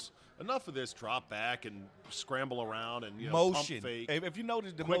offense. Enough of this drop back and scramble around and motion. pump fake. If you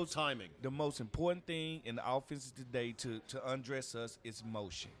notice, Quick timing. the most important thing in the offense today to undress us is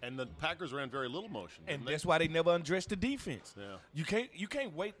motion. And the Packers ran very little motion. And didn't they? that's why they never undressed the defense. Yeah. You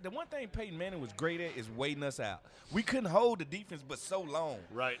can't wait. The one thing Peyton Manning was great at is waiting us out. We couldn't hold the defense but so long.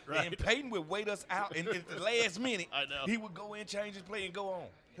 Right. And Peyton would wait us out, and at the last minute, I know. he would go in, change his play, and go on.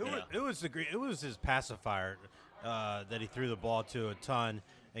 It was his pacifier that he threw the ball to a ton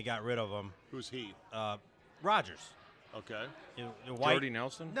and got rid of him. Who's he? Rodgers. Okay. Jordy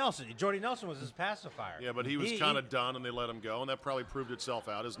Nelson? Jordy Nelson was his pacifier. Yeah, but he was kind of done, and they let him go, and that probably proved itself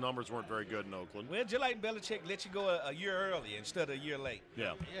out. His numbers weren't very good in Oakland. Well, just like Belichick let you go a year early instead of a year late.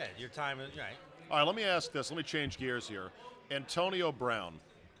 Yeah. Yeah, your time is right. All right, let me ask this. Let me change gears here. Antonio Brown.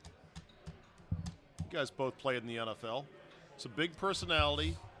 You guys both played in the NFL. It's a big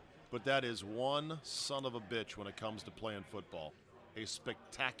personality, but that is one son of a bitch when it comes to playing football. A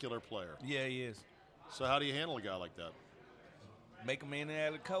spectacular player. Yeah, he is. So how do you handle a guy like that? Make him in and out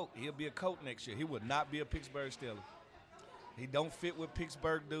of the coat. He'll be a coat next year. He will not be a Pittsburgh Steeler. He don't fit what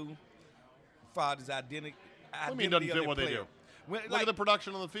Pittsburgh do. Father's identity. I mean, he doesn't fit what they do. Well, Look at the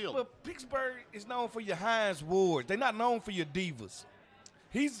production on the field. Well, Pittsburgh is known for your Hines Wards. They're not known for your divas.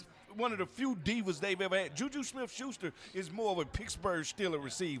 He's one of the few divas they've ever had. Juju Smith-Schuster is more of a Pittsburgh Steeler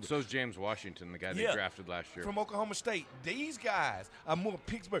receiver. So is James Washington, the guy they drafted last year. From Oklahoma State. These guys are more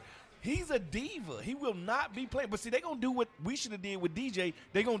Pittsburgh. He's a diva. He will not be playing. But see, they're going to do what we should have did with DJ.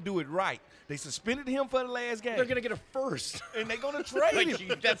 They're going to do it right. They suspended him for the last game. They're going to get a first. And they're going to trade him.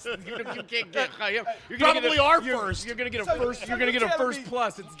 You can't get. You're Probably our first. You're going to get a So- first. so You're going to you're get a telling first me-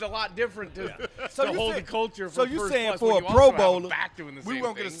 plus. It's a lot different to you hold say- the culture for So you're first saying plus for when a you Pro also have Bowler, back doing the we same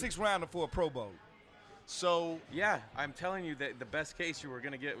won't get a thing. sixth rounder for a Pro Bowler. So, Yeah, I'm telling you that the best case you were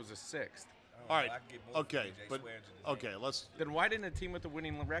going to get was a sixth. all right. I can get more Okay, than DJ but Swearingen than okay, let's. Then why didn't a team with a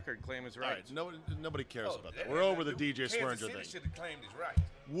winning record claim his All rights? right, nobody cares Oh, about that. We're over the DJ Kansas Swearinger City thing. should have claimed his right.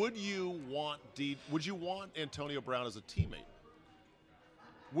 Would you want Antonio Brown as a teammate?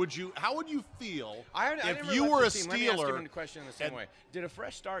 How would you feel I if never you left were a the team. Let me ask you Steeler? a question in the same and- way. Did a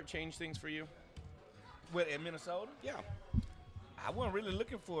fresh start change things for you? What, in Minnesota? Yeah. I wasn't really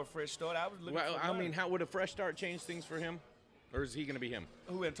looking for a fresh start. I was looking Well, for I money. mean, how would a fresh start change things for him? Or is he going to be him?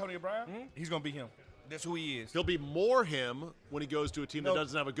 Who, Antonio Brown? He's going to be him. That's who he is. He'll be more him when he goes to a team that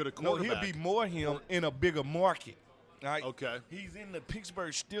doesn't have a good No, quarterback. he'll be more him in a bigger market. All right? Okay. He's in the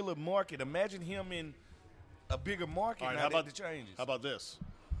Pittsburgh Steelers market. Imagine him in a bigger market. All right, now how that about the changes? How about this?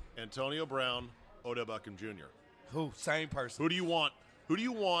 Antonio Brown, Odell Beckham Jr. Who? Same person. Who do you want? Who do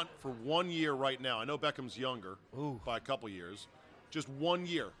you want for 1 year right now? I know Beckham's younger Ooh. by a couple years. Just 1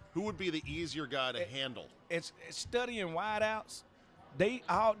 year. Who would be the easier guy to handle? It's studying wideouts. They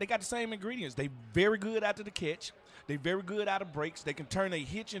got the same ingredients. They very good after the catch. They very good out of breaks. They can turn a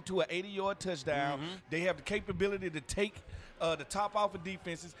hitch into an 80-yard touchdown. Mm-hmm. They have the capability to take the top off of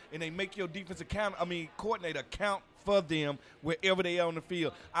defenses, and they make your defensive coordinator count for them wherever they are on the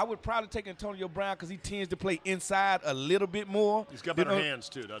field. I would probably take Antonio Brown because he tends to play inside a little bit more. He's got than better hands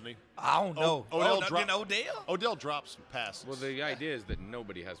too, doesn't he? I don't know. Odell Odell? Odell drops some passes. Well, the idea is that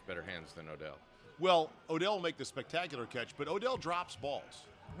nobody has better hands than Odell. Well, Odell will make the spectacular catch, but Odell drops balls.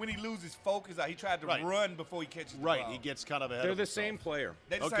 when he loses focus, he tried to Right. run before he catches the Right, ball. he gets kind of ahead They're of the himself. same player.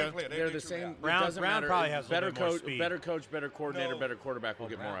 They're the Okay. same player. They're They the true same. out. It Brown- doesn't Brown matter. probably has a better little bit more coach, speed. better coordinator, No. better quarterback will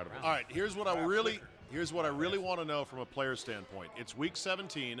get more out of it. All right, here's what I really want to know from a player standpoint. It's week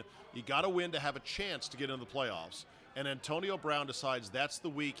 17. You got to win to have a chance to get into the playoffs. And Antonio Brown decides that's the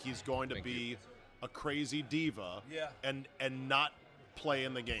week he's going to be a crazy diva Yeah. and not play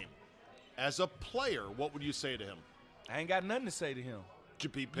in the game. As a player, what would you say to him? I ain't got nothing to say to him. Would you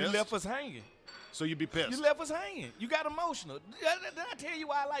be You pissed? left us hanging. So you'd be pissed. You left us hanging. You got emotional. Did I tell you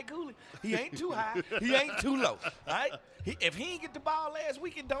why I like Cooley? He ain't too high. He ain't too low. All right? If he ain't get the ball last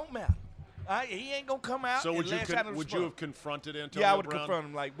week, it don't matter. All right? He ain't going to come out So and would you lash out of would the you have confronted Antonio Yeah, I would have Brown? confronted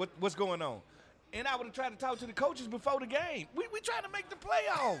him, like, what's going on? And I would have tried to talk to the coaches before the game. We trying to make the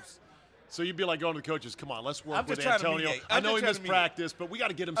playoffs. So you'd be like going to the coaches, come on, let's work I'm with just trying to Antonio. mediate. I I'm know just he trying missed to mediate. practice, but we got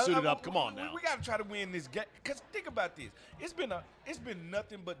to get him suited up. Come on now. We got to try to win this game. Because think about this. It's been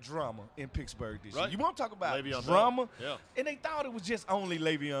nothing but drama in Pittsburgh this year. Right. You want to talk about Le'Veon drama? Bell. Yeah. And they thought it was just only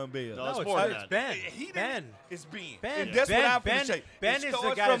Le'Veon Bell. No, it's No, more than it's that. Ben. He didn't- Ben. It's Ben. Ben. And that's Ben, what I'm Ben, going to say. Ben It is the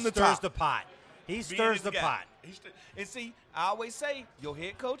starts guy from that the stirs top. the pot. He Ben stirs is the guy. pot. And see, I always say your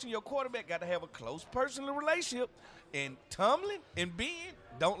head coach and your quarterback got to have a close personal relationship. And Tomlin and Ben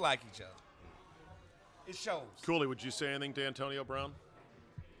don't like each other. It shows. Cooley, would you say anything to Antonio Brown?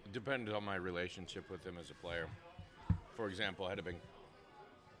 Depends on my relationship with him as a player. For example, had it been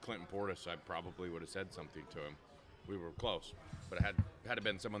Clinton Portis, I probably would have said something to him. We were close, but it had it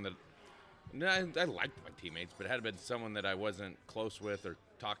been someone that I liked my teammates, but had it been someone that I wasn't close with or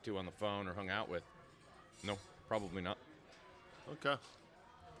talked to on the phone or hung out with, no, probably not. Okay.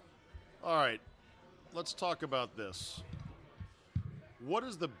 All right. Let's talk about this. What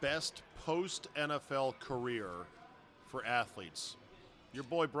is the best post-NFL career for athletes? Your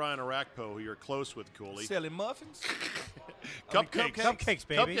boy Brian Arakpo, who you're close with, Cooley. Selling muffins? Cupcakes. Cupcakes,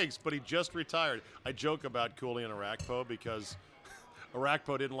 baby. Cupcakes, but he just retired. I joke about Cooley and Arakpo because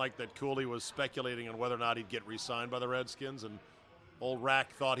Arakpo didn't like that Cooley was speculating on whether or not he'd get re-signed by the Redskins, and old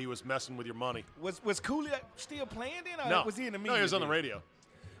Rack thought he was messing with your money. Was Cooley still playing then, or No, was he in the media? no, he was on the then? radio.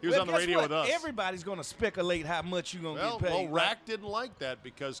 He was on the guess radio what? with us. Everybody's going to speculate how much you're going to get paid. Rack didn't like that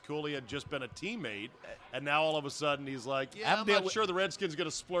because Cooley had just been a teammate, and now all of a sudden he's like, yeah, I'm not sure the Redskins going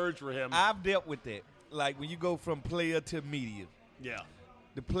to splurge for him. I've dealt with that. Like when you go from player to media. Yeah.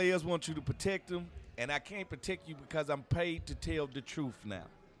 The players want you to protect them, and I can't protect you because I'm paid to tell the truth now.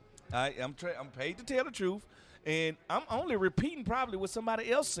 I'm paid to tell the truth, and I'm only repeating probably what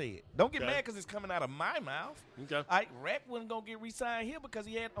somebody else said. Don't get Okay. mad because it's coming out of my mouth. Okay. Rack wasn't going to get re-signed here because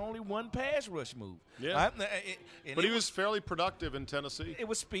he had only one pass rush move. Yeah. And But he was fairly productive in Tennessee. It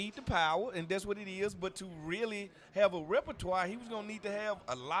was speed to power, and that's what it is. But to really have a repertoire, he was going to need to have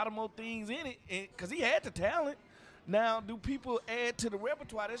a lot of more things in it because he had the talent. Now, do people add to the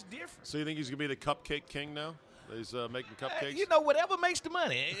repertoire? That's different. So you think he's going to be the cupcake king now? He's making cupcakes? You know, whatever makes the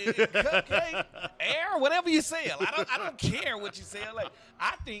money. Cupcake, air, whatever you sell. I don't care what you sell. Like,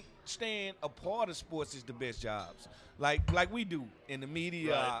 I think staying a part of sports is the best jobs. Like we do in the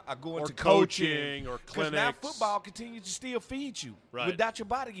media, Right. I go Or into coaching or Because now clinics. football continues to still feed you Right. without your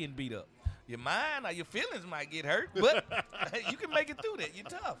body getting beat up. Your mind or your feelings might get hurt, but you can make it through that. You're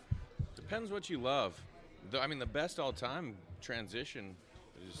tough. Depends what you love. The best all-time transition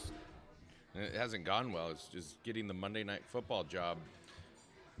is, and it hasn't gone well, it's just getting the Monday Night Football job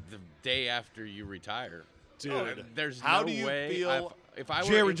the day after you retire. Dude, There's how no do you way. feel? If I were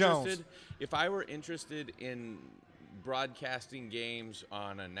Jerry interested, Jones. if I were interested in broadcasting games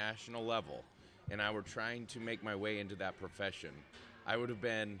on a national level, and I were trying to make my way into that profession, I would have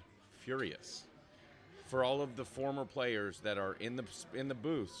been furious. For all of the former players that are in the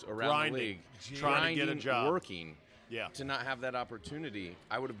booths around Grinding, the league, trying to get a grinding, job. working, Yeah. to not have that opportunity,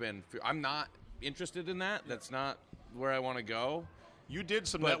 I would have been. I'm not interested in that. That's not where I want to go. You did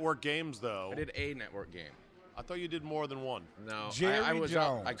some But- network games, though. I did a network game. I thought you did more than one. No, Jerry I was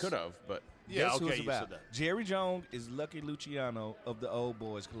Jones. I could have, but Yeah, Guess who okay, it's you about? said that. Jerry Jones is Lucky Luciano of the Old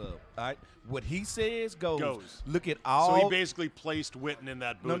Boys Club. All right, what he says goes. Goes. Look at all. So he basically placed Witten in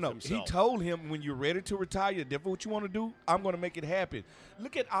that booth No. himself. He told him when you're ready to retire, that's what you want to do. I'm going to make it happen.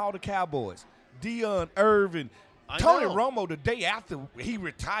 Look at all the Cowboys. Dion, Irvin, I Tony know. Romo. The day after he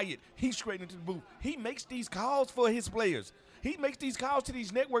retired, he's straight into the booth. He makes these calls for his players. He makes these calls to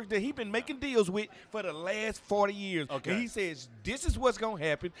these networks that he's been making deals with for the last 40 years. Okay. And he says, this is what's going to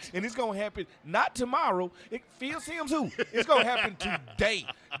happen, and it's going to happen not tomorrow. Phil Simms who? It's going to happen today.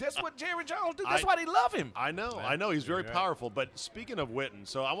 That's what Jerry Jones do. That's why they love him. I know. He's very powerful. But speaking of Witten,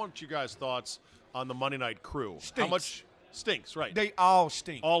 so I want you guys' thoughts on the Monday Night Crew. How Stinks. much stinks, right? They all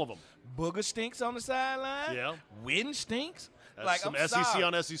stink. All of them. Booger stinks on the sideline. Yeah. Witten stinks. That's Like, some I'm SEC sorry.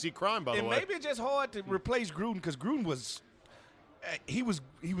 on SEC crime, by the And way. maybe it's just hard to replace Gruden because Gruden was he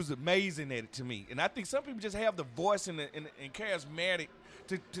was amazing at it to me. And I think some people just have the voice and charismatic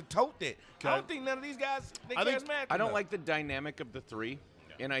to tote that. I don't think none of these guys they charismatic. I don't enough. like the dynamic of the three,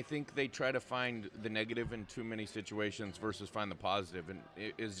 and I think they try to find the negative in too many situations versus find the positive. And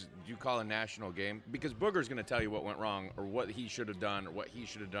you call a national game because Booger's going to tell you what went wrong or what he should have done or what he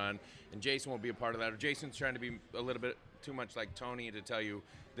should have done, and Jason won't be a part of that. Or Jason's trying to be a little bit too much like Tony to tell you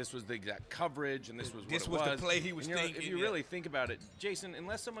this was the exact coverage and this was what it was. the play he was thinking. If you really think about it, Jason,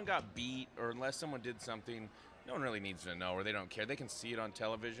 unless someone got beat or unless someone did something, no one really needs to know or they don't care. They can see it on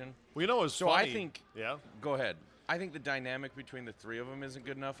television. Well, you know what's So funny? I think Yeah. Go ahead. I think the dynamic between the three of them isn't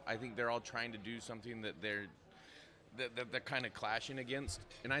good enough. I think they're all trying to do something that they're kind of clashing against.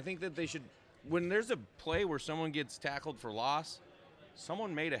 And I think that they should, when there's a play where someone gets tackled for loss,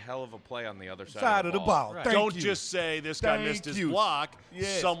 someone made a hell of a play on the other side of the ball. Right. Don't just say this guy Thank missed his you. block.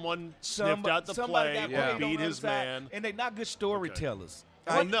 Yes. Someone sniffed out the somebody play, got played on beat the his other side, man. and they're not good storytellers.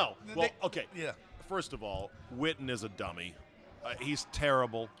 Well, no. Well, okay. Yeah. First of all, Witten is a dummy. He's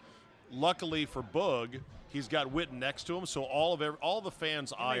terrible. Luckily for Boog, he's got Witten next to him, so all the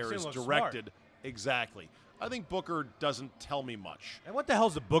fans' ire him is look directed. Exactly. I think Booker doesn't tell me much. And what the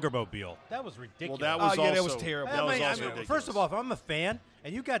hell's a Boogermobile? That was ridiculous. Well, that was Oh, yeah, also that was terrible. That was I also mean, ridiculous. first of all, if I'm a fan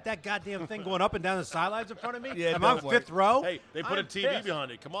and you got that goddamn thing going up and down the sidelines in front of me, Yeah, it and I'm don't work. fifth row. Hey, they put I'm a TV pissed. behind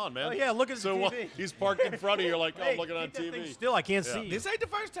it. Come on, man. Oh, yeah, look at the so TV. He's parked in front of you. You're like, oh, Hey, I'm looking on keep that thing TV. still, I can't Yeah. see. This ain't the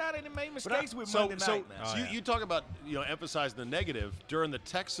first time they made mistakes with so, Monday so night. Now. Oh, yeah. you talk about emphasizing the negative during the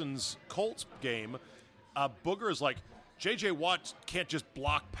Texans-Colts game. Booger is like, J.J. Watt can't just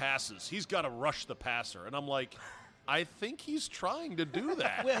block passes. He's got to rush the passer. And I'm like, I think he's trying to do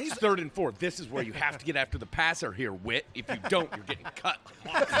that. Well, It's 3rd and 4. This is where you have to get after the passer here, Whit. If you don't, you're getting cut.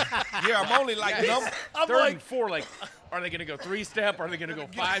 Yeah, I'm only like I'm 3rd like- and 4, like, are they going to go 3-step? Are they going to go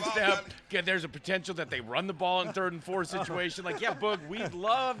 5-step? Okay, there's a potential that they run the ball in 3rd and 4 situation. Like, yeah, Boog, we'd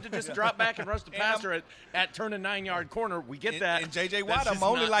love to just drop back and rush the passer at turn a 9-yard corner. We get that. And J.J. That's Watt, I'm just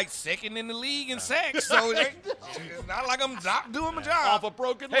only not- like second in the league in sacks, so it's not like I'm not doing my Off job. a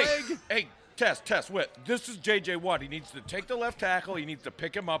broken Hey, leg. hey, Test, Whit. This is J.J. Watt. He needs to take the left tackle. He needs to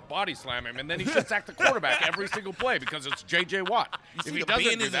pick him up, body slam him, and then he should sack the quarterback every single play because it's J.J. Watt. You If see he the doesn't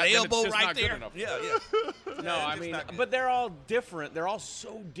bend do his that, then elbow it's just right not good there. enough. Yeah. No, I it's mean, not good. but they're all different. They're all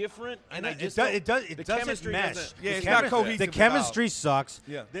so different, and I just it the doesn't chemistry mesh. doesn't- Yeah, The it's not chemi- cohesive The at all. chemistry sucks.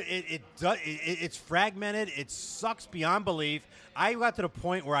 Yeah. It's fragmented. It sucks beyond belief. I got to the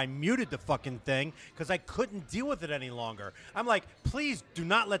point where I muted the fucking thing because I couldn't deal with it any longer. I'm like, please do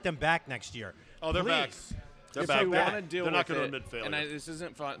not let them back next year. Oh, they're back. Please. They're If back. you want to deal They're with not going to it, admit failure. and this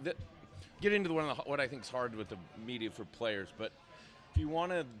isn't fun. Get into what I think is hard with the media for players, but if you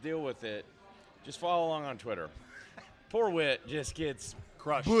want to deal with it, just follow along on Twitter. Poor Whit just gets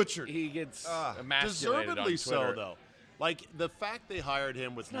Crushed. Butchered. He gets emasculated on Deservedly so, Twitter. though. Like, the fact they hired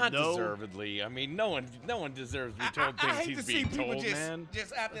him with Not no... deservedly. I mean, no one deserves to be told I things hate he's to see being people told, just man.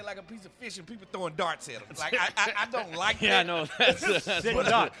 out there like a piece of fish and people throwing darts at them. Like I don't like that. Yeah, no, that's Sitting what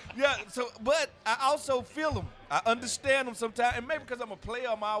duck. Yeah, but I also feel them. I understand them sometimes, and maybe because I'm a player,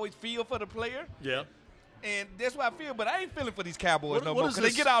 I'm always feel for the player, Yeah. and that's what I feel. But I ain't feeling for these Cowboys What- no what more is because they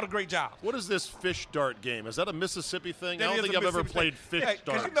this- get out a great job. What is this fish dart game? Is that a Mississippi thing? That I don't is think a I've ever Mississippi played thing. fish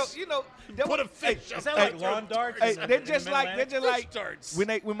Yeah, 'cause darts. you know, that Put a was- fish hey, Is that hey, like lawn darts? Hey, in the- they're in just the like middle of they're that? just like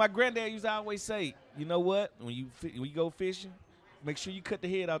darts. when my granddad used to always say, you know what? When you go fishing, make sure you cut the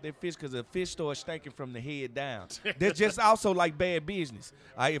head out that fish because the fish store is stinking from the head down. That's just also like bad business.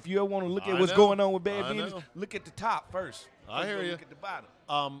 If you ever want to look at I what's know. going on with bad I business, know. look at the top first. I hear Don't you. Look at the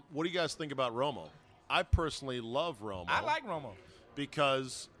bottom. What do you guys think about Romo? I personally love Romo. I like Romo.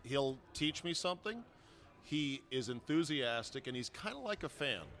 because he'll teach me something. He is enthusiastic, and he's kind of like a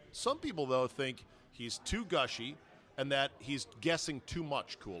fan. Some people, though, think he's too gushy and that he's guessing too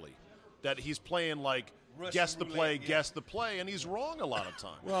much, Cooley. That he's playing like Russian guess the play, roulette, yeah. guess the play, and he's wrong a lot of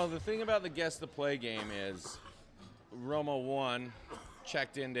times. Well, the thing about the guess the play game is Romo, 1,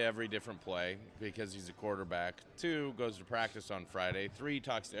 checked into every different play because he's a quarterback. 2, goes to practice on Friday. 3,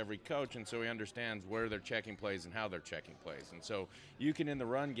 talks to every coach, and so he understands where they're checking plays and how they're checking plays. And so you can, in the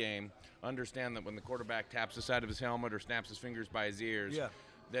run game, understand that when the quarterback taps the side of his helmet or snaps his fingers by his ears, Yeah.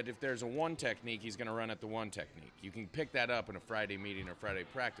 that if there's a 1 technique, he's going to run at the 1 technique. You can pick that up in a Friday meeting or Friday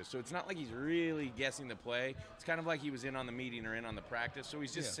practice. So it's not like he's really guessing the play. It's kind of like he was in on the meeting or in on the practice. So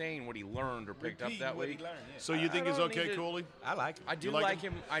he's just saying what he learned or picked Repeat up that what week. he learned, yeah. So you think I he's don't okay, need to- Cooley? I like it. I do You like like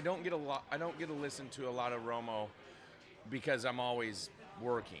him? him. I don't get to listen to a lot of Romo because I'm always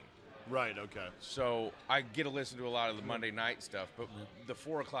working. Right, okay. So I get to listen to a lot of the Monday night stuff, but the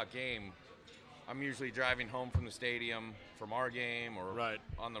 4 o'clock game, I'm usually driving home from the stadium from our game or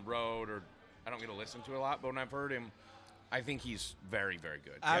on the road, or I don't get to listen to a lot. But when I've heard him, I think he's very, very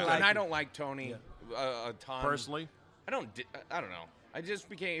good. I don't like Tony a ton. Personally? I don't know. I just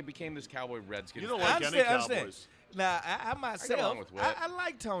became this Cowboy Redskins. You don't like any Cowboys. Now, I myself, along with Whit. I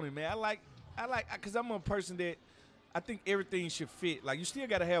like Tony, man. I like, because I'm a person that I think everything should fit. Like, you still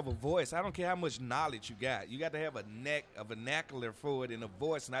got to have a voice. I don't care how much knowledge you got. You got to have a vernacular for it and a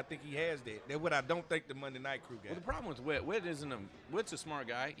voice, and I think he has that. That's what I don't think the Monday Night Crew got. Well, the problem with Whit's a smart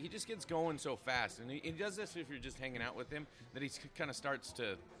guy. He just gets going so fast, and he does this if you're just hanging out with him, that he kind of starts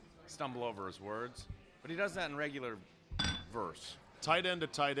to stumble over his words. But he does that in regular verse. Tight end to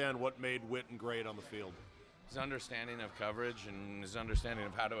tight end, what made Witten great on the field? His understanding of coverage and his understanding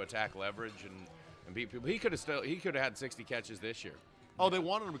of how to attack leverage and beat people. He could have had 60 catches this year. Oh, they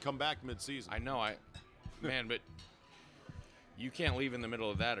wanted him to come back mid-season. I know, man, but you can't leave in the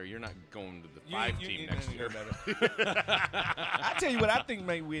middle of that, or you're not going to the 5-team next year. I tell you what I think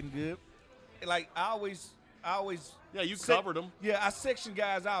made Witten good. Like I always. Yeah, you covered them. Yeah, I section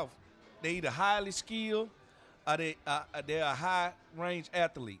guys off. They either highly skilled, or they're a high-range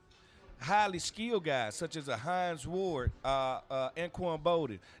athlete. Highly skilled guys, such as a Hines Ward, Anquan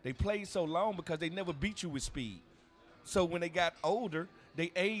Bolden, they played so long because they never beat you with speed. So when they got older,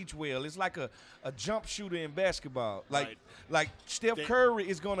 they age well. It's like a jump shooter in basketball. Like Steph Curry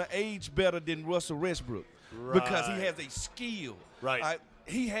is going to age better than Russell Westbrook because he has a skill. Right.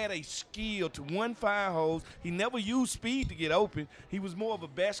 He had a skill to find holes. He never used speed to get open. He was more of a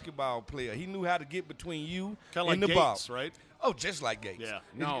basketball player. He knew how to get between you and the ball. Gates, right? Oh, just like Gates. Yeah.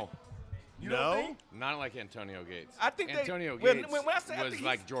 No. You don't think? Not like Antonio Gates. I think Antonio Gates was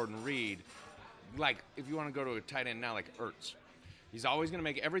like Jordan Reed. Like, if you want to go to a tight end now, like Ertz. He's always going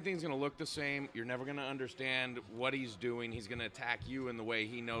to everything's going to look the same. You're never going to understand what he's doing. He's going to attack you in the way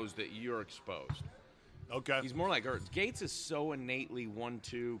he knows that you're exposed. Okay. He's more like Ertz. Gates is so innately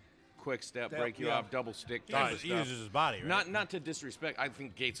 1-2, quick step, break you off, double stick. He uses his body, right? Not to disrespect. I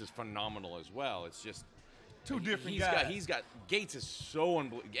think Gates is phenomenal as well. It's just two different guys. Gates is so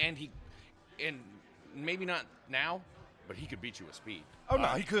unbelievable, and maybe not now, but he could beat you with speed. Oh, no,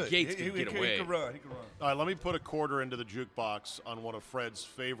 he could. Gates could get away. He could run. All right, let me put a quarter into the jukebox on one of Fred's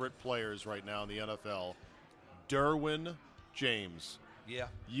favorite players right now in the NFL, Derwin James. Yeah.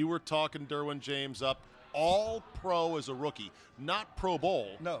 You were talking Derwin James up. All pro as a rookie. Not Pro Bowl.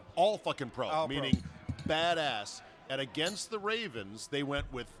 No. All fucking pro. All meaning badass. And against the Ravens, they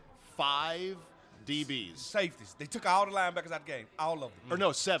went with 5 DBs. Safeties. They took all the linebackers out of the game. All of them. Or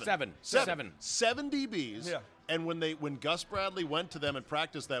no, 7. 7 DBs. Yeah. And when Gus Bradley went to them in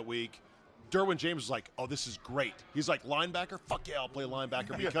practice that week, Derwin James was like, "Oh, this is great." He's like, "Linebacker? Fuck yeah, I'll play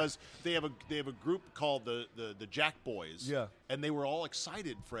linebacker," because they have a group called the Jack Boys. Yeah. And they were all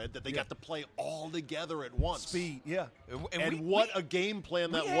excited, Fred, that they got to play all together at once. Speed, yeah. And what a game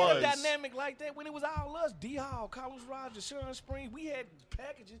plan that we was. had a dynamic like that when it was all us. D. Hall, Carlos Rogers, Sean Spring. We had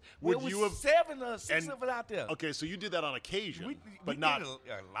packages. Where it was 7 or 6 of it out there. Okay, so you did that on occasion, but we not did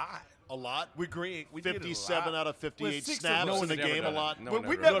a lot. A lot? With Greg, we 57 did a lot. out of 58 6 snaps of in the game a lot.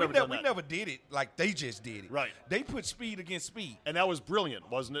 We never did it like they just did it. Right. They put speed against speed. And that was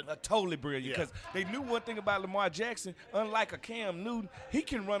brilliant, wasn't it? Totally brilliant because they knew one thing about Lamar Jackson. Unlike a Cam Newton, he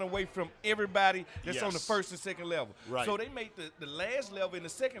can run away from everybody that's on the first and second level. Right. So they made the last level and the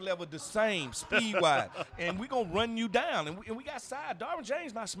second level the same speed-wise. And we're going to run you down. And we got side. Darwin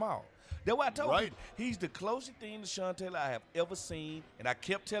James not small. That's why I told you, he's the closest thing to Sean Taylor I have ever seen, and I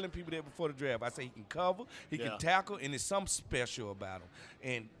kept telling people that before the draft. I say he can cover, he can tackle, and there's something special about him.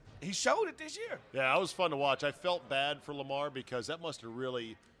 And he showed it this year. Yeah, that was fun to watch. I felt bad for Lamar because that must have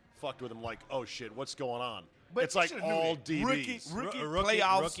really fucked with him like, oh, shit, what's going on? But it's like all DBs. Rookie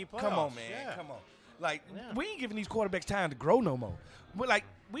playoffs. Come on, man. Yeah. Come on. Like, we ain't giving these quarterbacks time to grow no more. But, like,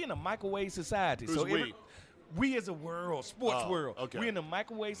 we in a microwave society. Who's so we? We as a world, sports world, we're in a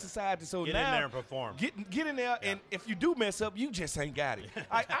microwave society. So Get now, in there and perform. Get in there, and if you do mess up, you just ain't got it.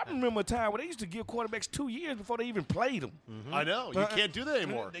 I remember a time where they used to give quarterbacks 2 years before they even played them. Mm-hmm. I know. You can't do that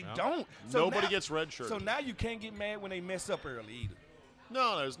anymore. They don't. So Nobody now, gets redshirted. So now you can't get mad when they mess up early either.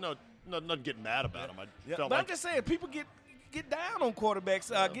 No, there's nothing getting mad about them. But I'm just saying, people get down on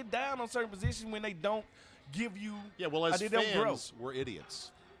quarterbacks, get down on certain positions when they don't give you. Yeah, well, as they don't grow. fans, we're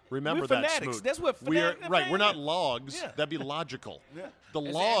idiots. Remember We're that, fanatics. Smoot. That's what we're fanatics- right. We're not logs. Yeah. That'd be logical. Yeah. The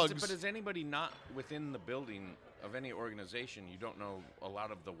logs. But as anybody not within the building of any organization, you don't know a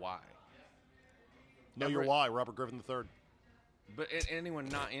lot of the why. Know your why, Robert Griffin III. But anyone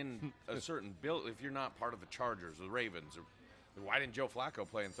not in a certain build, if you're not part of the Chargers or the Ravens, or why didn't Joe Flacco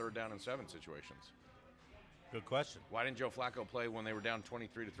play in 3rd down and 7 situations? Good question. Why didn't Joe Flacco play when they were down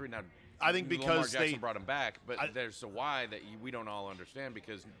 23-3? Now, I think Lamar because Jackson they brought him back, but there's a why that we don't all understand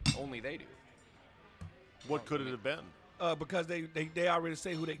because only they do. What could it have been? Because they already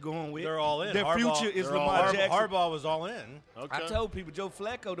say who they going with. They're all in. Their Harbaugh- future is they're all Lamar in. Jackson. Harbaugh was all in. Okay. I told people, Joe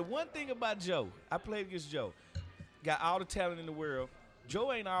Flacco, the one thing about Joe, I played against Joe, got all the talent in the world.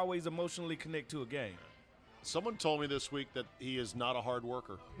 Joe ain't always emotionally connected to a game. Someone told me this week that he is not a hard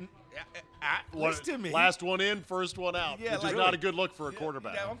worker. Listen to me. Last one in, first one out, Yeah, which like- is not a good look for a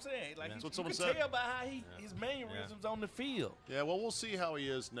quarterback. That's what I'm saying. Like, That's you what someone can said. tell by how his mannerisms on the field. Yeah, well, we'll see how he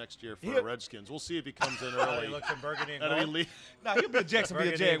is next year for He'll- the Redskins. We'll see if he comes in He early. looks in burgundy and And he gold. le- No, he'll be a Jacksonville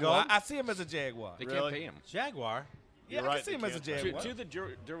Burgundy and Jaguar. gold? I see him as a Jaguar. They Really? can't pay him. Jaguar. Yeah, You're I right, can see him they as a can't. Jaguar. To the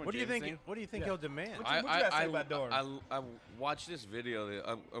Derwin What do you James think? thing, What do you think he'll demand? What you gotta say about Darwin? I watched this video.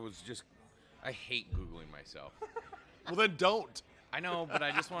 That I was just, I hate Googling myself. well, then don't. I know, but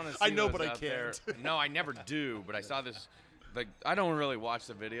I just want to see I know, what's but I out there. can't. No, I never do, but I saw this. Like, I don't really watch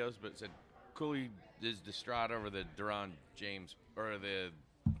the videos, but it said Cooley is distraught over the Derwin James, or the...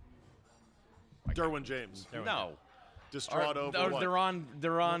 Derwin James. No. Distraught over or what?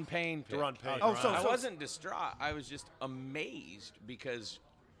 Deron Payne pick. Deron Payne. Oh, so- I wasn't distraught. I was just amazed because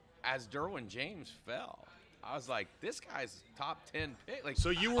as Derwin James fell, I was like, this guy's top 10 pick. Like, So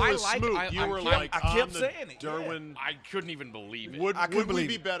you were I with like- Smoot. I- You I were kept- like, I kept on the saying it, yeah. Derwin. I couldn't even believe it. Would I couldn't we believe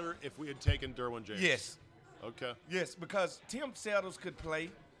be it. better if we had taken Derwin James? Yes. Okay. Yes, because Tim Settles could play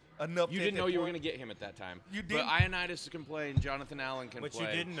enough. You at didn't that know you were point. going to get him at that time. You But didn't? Ioannidis can play and Jonathan Allen can Which play.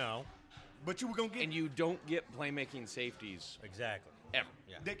 you didn't know. But you were going to get And you don't get playmaking safeties Exactly. ever.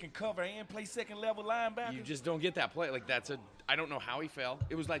 that can cover and play second level linebacker. You just don't get that play. Like, I don't know how he fell.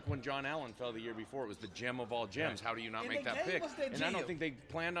 It was like when John Allen fell the year before. It was the gem of all gems. How do you not And make they that gave pick? us that And I don't gem. think they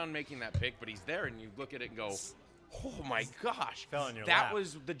planned on making that pick, but he's there, and you look at it and go, oh, my gosh. Fell in your that lap.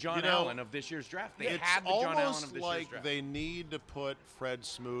 was the John You know, Allen of this year's draft. They It's had the John Allen of almost this year's like draft. they need to put Fred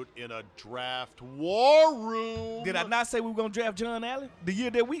Smoot in a draft war room. Did I not say we were going to draft John Allen? The year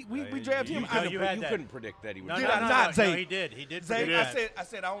that we drafted him? No, I you had you that. couldn't predict that he would No, do Did no, I no, not, no, Zay? He did. He did. Zay, predict I that.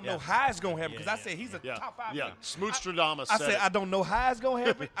 said I don't know Yeah. how it's going to happen because Yeah, I said he's a Yeah, top 5 yeah. pick. Smootstradamus I said said it. I don't know how it's going to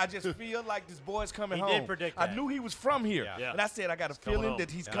happen. I just feel like this boy's coming He home. did predict I that. knew he was from here. Yeah. Yeah. And I said I got a coming feeling home.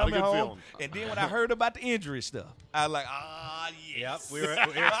 that he's Yeah. coming Had a good home. feeling. And then when I heard about the injury stuff, I was like, yes. Yep. We were.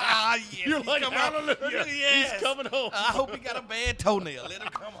 Ah, yes. You're he's like, coming hallelujah. home. Yes. He's coming home. I hope he got a bad toenail. Let him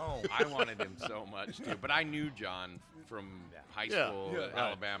come home. I wanted him so much, too. But I knew John from high Yeah. school, Yeah.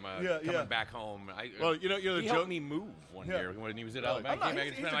 Alabama, Yeah, coming yeah. back home. Well, you know the he joke. helped me move one Yeah. year when he was at Really? Alabama. Oh, no, Came back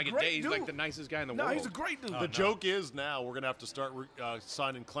and he's spent a like a great day. He's like dude. the nicest guy in the No, world. he's a great dude. The joke is now we're gonna have to start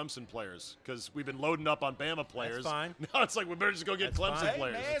signing Clemson players because we've been loading up on Bama players. fine. Now it's like we better just go get That's Clemson fine. Hey,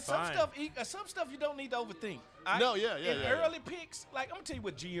 players. man, It's some fine. stuff you don't need to overthink. No, yeah, In yeah. early picks, like I'm gonna tell you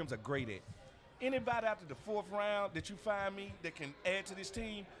what GMs are great at. Anybody after the 4th round that you find me that can add to this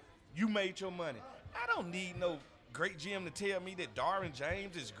team, you made your money. I don't need no great GM to tell me that Darwin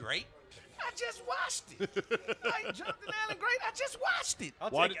James is great. I just watched it. Like Jonathan Allen, great. I just watched it.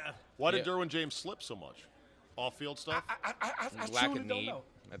 I'll Why take. did, why did Yeah. Derwin James slip so much? Off-field stuff? I Lack truly of don't need know.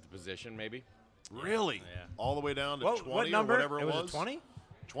 at the position, maybe. Really? Yeah. All the way down to What, 20 what number? or whatever it was. was? 20.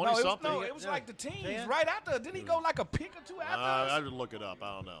 20 something? No, it was Yeah. like the teams Yeah. right after. Didn't he go like a pick or two after I us? did look it up.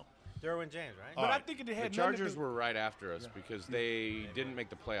 I don't know. Derwin James, right? But All I right. think it The had nothing Chargers to do. were right after us because they didn't make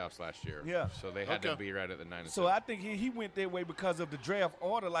the playoffs last year. Yeah. So they had to Okay. be right at the 9 and So 7. I think he went that way because of the draft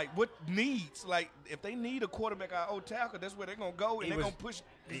order. Like, what needs? Like, if they need a quarterback or old tackle, that's where they're going to go, and He they're was- going to push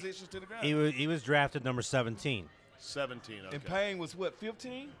positions to the ground. He was drafted number 17. 17, okay. And Payne was, what,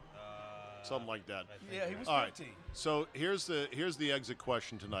 15? Something like that. Yeah, he was All right. 15. So here's the exit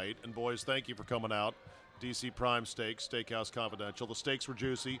question tonight. And boys, thank you for coming out. DC Prime Steaks, Steakhouse Confidential. The steaks were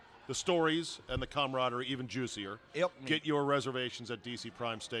juicy. The stories and the camaraderie even juicier. Help me. Get your reservations at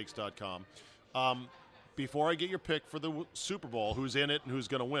dcprimesteaks.com. Before I get your pick for the Super Bowl, who's in it and who's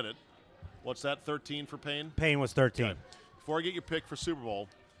going to win it? What's that, 13 for Payne? Payne was 13. Okay. Before I get your pick for Super Bowl,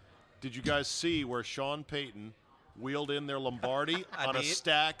 did you guys see where Sean Payton wheeled in their Lombardi I on a did.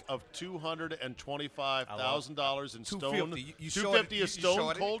 stack of $225,000 in stone, $250. You $250 shorted- of you stone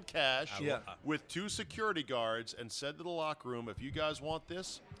shorted. cold cash Yeah. with 2 security guards and said to the locker room, if you guys want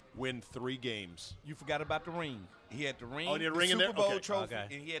this, win 3 games. You forgot about the ring. He had the ring, Oh, he had a the ring in Super there? Bowl Okay. trophy,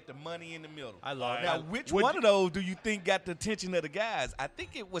 Okay. and he had the money in the middle. I love it. Now, which Would one you- of those do you think got the attention of the guys? I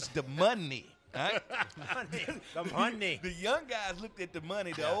think it was the money. Huh? The money. The young guys looked at the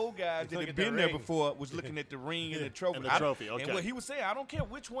money. The old guys They that look had at the been there ring. before was looking at the ring and the trophy. And the trophy, okay. And what he was saying, I don't care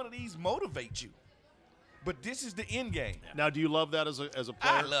which one of these motivates you, but this is the end game. Now, do you love that as a player?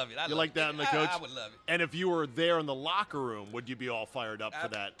 I love it. You like that in the coach? I would love it. And if you were there in the locker room, would you be all fired up for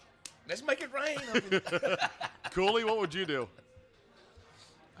that? Let's make it rain. Cooley, what would you do?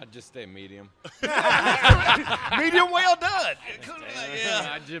 I'd just stay medium. Medium well done.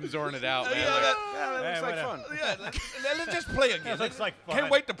 Jim Zorn it out, man. Yeah, That looks like fun. Yeah, let's just play again. Looks like fun.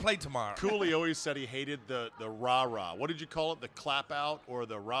 Can't wait to play tomorrow. Cooley always said he hated the rah-rah. What did you call it? The clap out or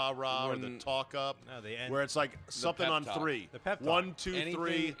the rah-rah or the talk up? No, the end. Where it's like something pep on talk. 3. The pep talk. 1, 2,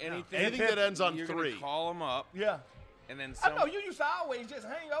 3. Anything that ends on you're 3. Gonna call them up. Yeah. And then I know you used to always just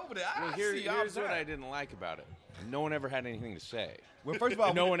hang over there. Well, here's what I didn't like about it. No one ever had anything to say. Well, first of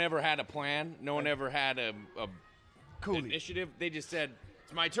all, No one ever had a plan. No one ever had a Cooley. initiative. They just said,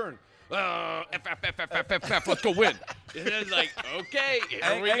 "It's my turn. Let's go win." And it's like, okay,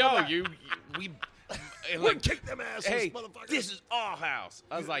 here we go. We like kick them asses, hey, motherfuckers. this is our house.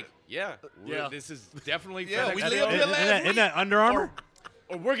 I was like, yeah, this is definitely Yeah, we FedEx. lived here last Isn't week. that Under Armour?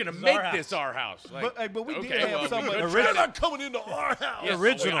 Or we're gonna is make our this our house. Like, But we did okay, have well, some we of could the They're not coming into our house. Yes,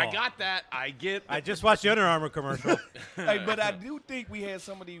 original. I got that. I get. I just watched the Under Armour commercial. Hey, but I do think we had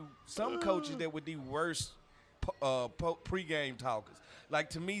some coaches that were the worst pregame talkers. Like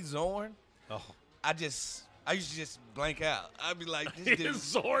to me, Zorn, I used to just blank out. I'd be like, this dude.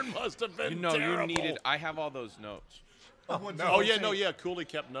 Zorn must have been terrible. You needed. I have all those notes. Cooley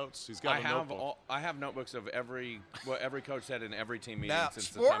kept notes. He's got a notebook. I have notebooks of every coach said in every team meeting Now, since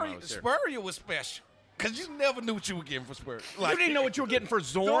the time I was here. Spurrier was special because you never knew what you were getting for Spurrier. You didn't know what you were getting for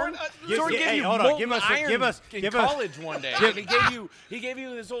Zorn. Zorn gave you hold on. molten Give us iron in give us- college one day. And he gave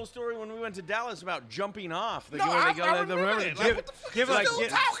you this whole story when we went to Dallas about jumping off. No, I remember that. Like, what the fuck give is us- this dude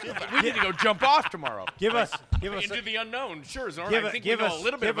talking about? We need to go jump off tomorrow. Give us Into the unknown. Sure, Zorn. give I think we know a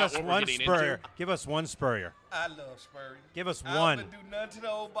little bit give about us what we're one getting Spurrier. into. Give us one Spurrier. I love Spurrier. Give us I one. don't do nothing to the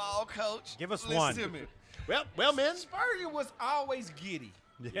old ball coach. Give us Listen one. to me. Well, man. Spurrier was always giddy.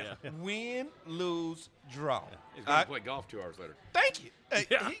 Yeah. Win, lose, draw. He's going to play golf 2 hours later. Thank you. Hey,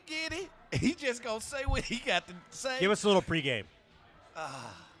 Yeah. He giddy. He just going to say what he got to say. Give us a little pregame.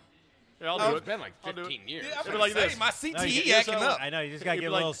 Yeah, I'll do It's it. been like I'll do 15 years. Yeah, I'm It'd be gonna like say, this. my No, CTE you- acting up. I know. You just got to You'd give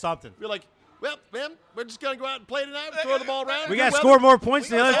be a little something. You're like, well, man, we're just going to go out and play tonight. Throw the ball around. We do got to well. score more points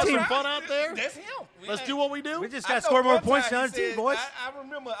than the Have other some team. fun out there. That's him. Let's do what we do. We just I got to know score more one points time than he the other team, said- boys. I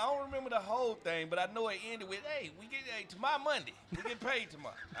don't remember the whole thing, but I know it ended with, "Hey, we get tomorrow Monday. We get paid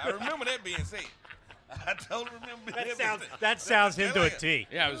tomorrow." I remember that being said. I totally remember That sounds him to a T.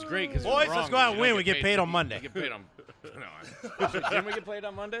 Yeah, it was great because Boys, let's go out and win. We get paid on Monday. We get paid on. No, didn't we get paid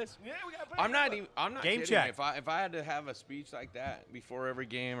on Mondays? Yeah, we got paid. I'm not Game kidding. check. If I had to have a speech like that before every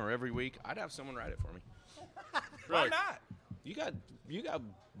game or every week, I'd have someone write it for me. Why not? You got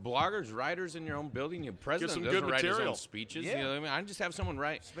bloggers, writers in your own building. Your president some doesn't good wite his material. own speeches. Yeah. You know what I mean? I just have someone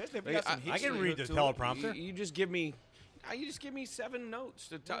write. Especially if you got some I history can read the to it. teleprompter. You just give me. You just give me 7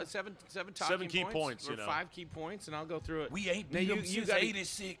 notes, seven talking key points, or you know. 5 key points, and I'll go through it. We ain't Now, beat them since gotta-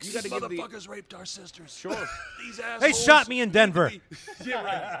 86. You got to give the Motherfuckers raped our sisters. sure. These assholes. They shot me in Denver. Yeah,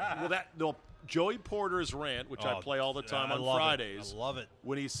 right. Well, Joey Porter's rant, which I play all the time I on love it. Fridays. I love it.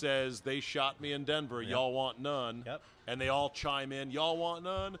 When he says they shot me in Denver, y'all want none. Yep. And they all chime in, y'all want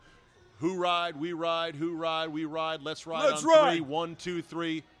none. Who ride? We ride. Who ride? We ride. Let's ride Let's on ride. 3. 1, 2,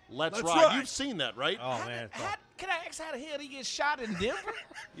 3. Let's ride. ride. You've seen that, right? Oh, man. it's fun. Can I ask how the hell he get shot in Denver?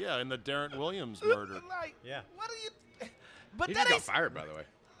 Yeah, in the Darren Williams murder. Like, Yeah. what are you? But He that just got is fired, by the way.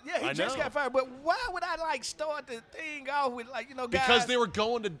 yeah. He I just know. got fired. But why would I start the thing off with guys? Because they were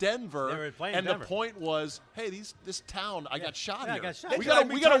going to Denver, They were playing and Denver. the point was, hey, this town, I got shot Yeah, I here. got shot We here. got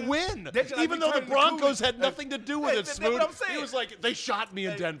They we just got like to me win, they just like even me though the turning to Broncos Cooley. had nothing to do with Hey, it. that's Smoot. what I'm saying. He was like, they shot me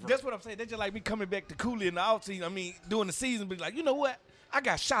in Denver. That's what I'm saying. They're just like me coming back to Cooley in the offseason. I mean, during the season, be like, you know what? I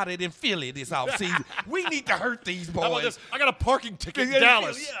got shot at in Philly this offseason. We need to hurt these boys. How about this? I got a parking ticket in Yeah,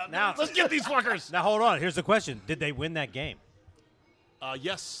 Dallas. yeah. Now, Let's get these fuckers. now hold on. Here's the question: did they win that game?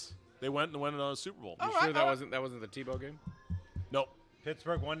 Yes, they went on a Super Bowl. All You right, sure that all right. wasn't the Tebow game? Nope.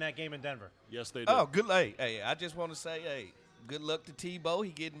 Pittsburgh won that game in Denver. Yes, they did. Oh, good. Hey, I just want to say, hey, good luck to Tebow.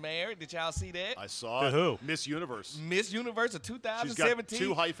 He getting married. Did y'all see that? I saw To it. who? Miss Universe. Miss Universe of She's 2017. got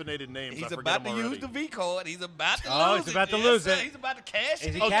 2 hyphenated names. He's I forget about to them use already. the V card. He's about to Oh, lose he's it. about to Yes, lose sir. it. He's about to cash Is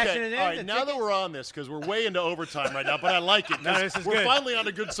it. he in. cashing it in? All right, The now that ticket? we're on this, because we're way into overtime right now, but I like it. No, 'cause this is we're good. finally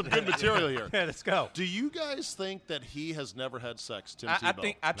on some good material here. Yeah, let's go. Do you guys think that he has never had sex, Tim I Tebow?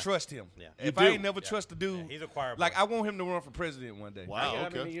 think I trust him. Yeah. If You I do? ain't never trust the dude, Yeah, he's a choir boy. like I want him to run for president one day. Wow, Yeah,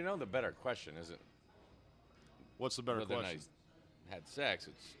 okay. I mean, the better question isn't What's the better whether or not question? he's had sex.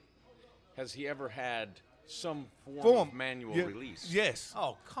 It's has he ever had some form Form. of manual Yeah, release? Yes.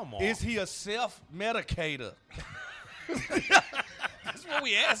 Oh, come on. Is he a self-medicator? That's what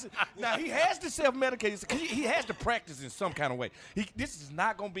we ask. Now he has to self-medicate. He has to practice in some kind of way. This is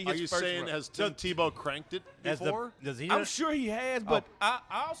not going to be his Are you first saying run. has Tim Tebow cranked it As before? does he? I'm sure he has, but I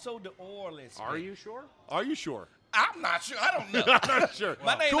also the oral aspect. Are you sure? Are you sure? I'm not sure. I don't know. I'm not sure.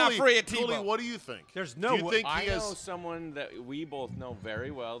 My name not Fred Tebow. Cooley, what do you think? There's no Do you way- think I he know has? someone that we both know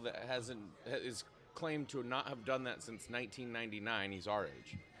very well that is claimed to not have done that since 1999. He's our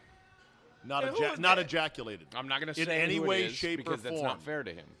age. Not, And who is not that? ejaculated. I'm not going to In say any who way, it is shape, or because that's form. not fair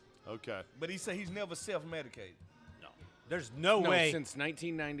to him. Okay. But he said he's never self-medicated. There's no No, way. since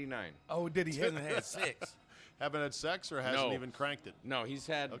 1999. Oh, did he hasn't had sex? Haven't had sex or hasn't No. even cranked it? No, he's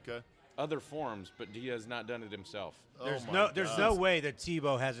had Okay. other forms, but he has not done it himself. There's Oh no. my There's God. no way that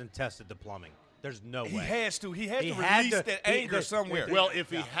Tebow hasn't tested the plumbing. There's no He way. has to. He has He to had release to- that he- anger the- somewhere. Well,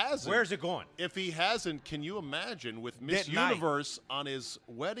 if he hasn't, Where's it going? If he hasn't, can you imagine with Miss That night. Universe on his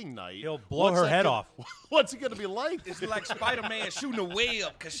wedding night? He'll blow what's her that head gonna- off. What's it going to be like? It's like Spider-Man shooting a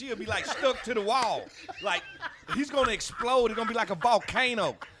web because she'll be like stuck to the wall. Like he's gonna explode. It's gonna be like a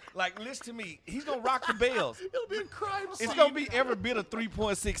volcano. Like listen to me. He's gonna rock the bells. It'll be a crime scene. It's gonna be every bit of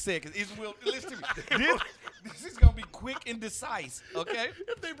 3.6 seconds. Listen to me. This is gonna be quick and decisive. Okay.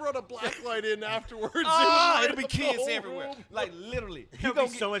 If they brought a black light in afterwards, Oh, it it'll would be light up kids the whole everywhere. room. Like literally. He There'll gonna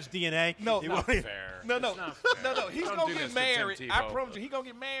be get, so much DNA. No, He not won't even- Fair. No. That's not fair. No. He's Don't gonna do get this to Tim married. I Tebow. promise you. He's gonna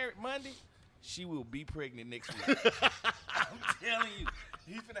get married Monday. She will be pregnant next week. I'm telling you.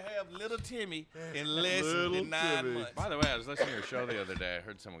 He's gonna have little Timmy in less Little than 9 Timmy. months. By the way, I was listening to your show the other day. I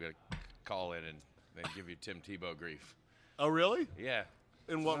heard someone get a call in and then give you Tim Tebow grief. Oh, really? Yeah.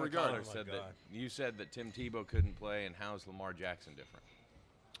 In what One of the regard? callers Oh, my said God. that you said that Tim Tebow couldn't play, and how's Lamar Jackson different?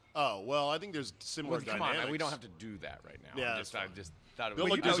 Oh, well, I think there's similar Well, come dynamics. on, we don't have to do that right now. Yeah, I that's just thought it But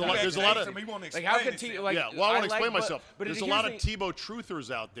was. look, there's a lot- there's a lot of- like how can T like Yeah, well, I want to like, explain but- myself. But There's a here's lot the of thing- Tebow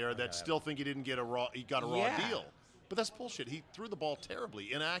truthers out there that still think he didn't get he got a raw Yeah. deal. But that's bullshit. He threw the ball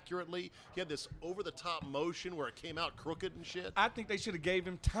terribly, inaccurately. He had this over-the-top motion where it came out crooked and shit. I think they should have gave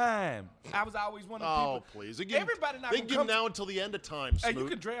him time. I was always one of the Oh, people. please. They give Everybody him, not they gonna give come him now until the end of time, Hey, Smoot. you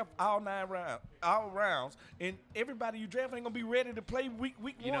can draft all 9 rounds, and everybody you draft ain't gonna be ready to play week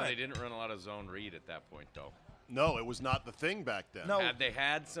You one. know, they didn't run a lot of zone read at that point, though. No, it was not the thing back then. No. Had they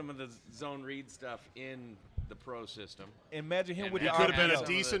had some of the zone read stuff in the pro system. Imagine him And with He the could have been RPO. a some of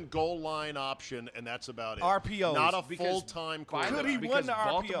the- decent goal line option, and that's about it. RPOs, Not a because full-time By the quarterback. Could he way, won because the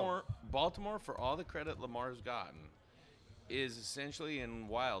RPO? Baltimore, for all the credit Lamar's gotten, is essentially in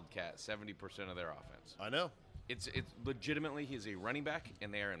Wildcat 70% of their offense. I know. It's legitimately he's a running back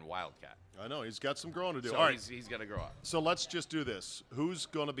and they are in Wildcat. I know. He's got some growing to do. So All right. he's got to grow up. So let's just do this. Who's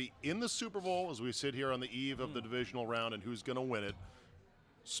going to be in the Super Bowl as we sit here on the eve of the divisional round, and who's going to win it?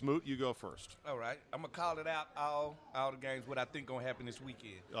 Smoot, you go first. All right, I'm gonna call it out all the games. What I think gonna happen this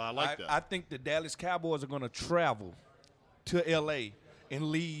weekend. I like that. I think the Dallas Cowboys are gonna travel to L.A.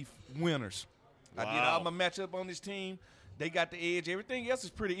 and leave winners. I did all Wow. my matchup on this team. They got the edge. Everything else is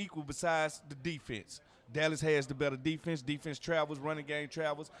pretty equal besides the defense. Dallas has the better defense. Defense travels. Running game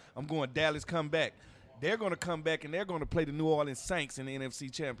travels. I'm going Dallas come back. They're going to come back, and they're going to play the New Orleans Saints in the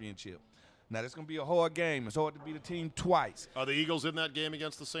NFC Championship. Now, that's going to be a hard game. It's hard to beat a team twice. Are the Eagles in that game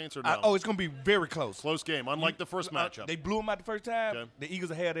against the Saints or no? It's going to be very close. Close game, unlike the first matchup. They blew them out the first time. Okay. The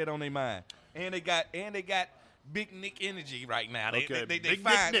Eagles had that on their mind, and they got Big Nick energy right now. Okay, They Big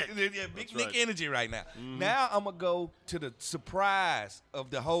fine. Nick. Yeah, Big That's Nick right. energy right now. Now I'm gonna go to the surprise of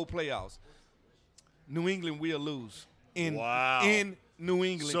the whole playoffs. New England will lose in New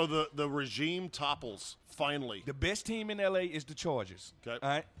England. So the regime topples finally. The best team in LA is the Chargers. Okay. All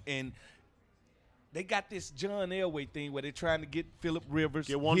right, and they got this John Elway thing where they're trying to get Phillip Rivers.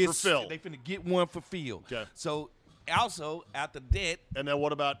 Get one for Phil. They finna get one for Phil. Okay. So also after that, And then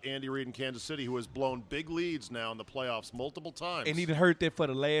what about Andy Reid in Kansas City, who has blown big leads now in the playoffs multiple times? and he done heard that for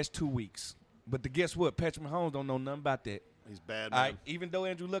the last 2 weeks. But guess what? Patrick Mahomes don't know nothing about that. He's bad, All man. right? Even though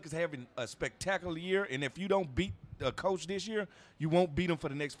Andrew Luck is having a spectacular year, and if you don't beat a coach this year, you won't beat him for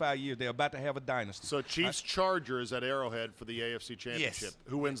the next 5 years. They're about to have a dynasty. So Chiefs Chargers at Arrowhead for the AFC Championship. Yes.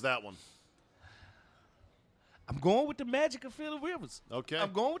 Who wins that one? I'm going with the magic of Phillip Rivers. Okay.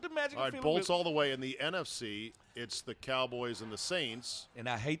 I'm going with the magic All of right, Phillip bolts Rivers. all the way. In the NFC, it's the Cowboys and the Saints. And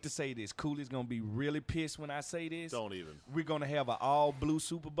I hate to say this, Cooley's going to be really pissed when I say this. Don't even. We're going to have an all-blue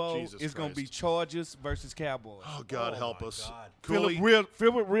Super Bowl. Jesus It's going to be Christ. Chargers versus Cowboys. Oh, God Oh, help my us. God. Cooley,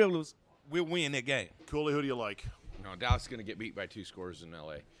 Phillip Rivers will win that game. Cooley, who do you like? No, Dallas is going to get beat by 2 scores in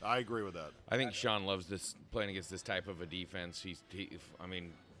LA. I agree with that. I think Sean loves this playing against this type of a defense. He's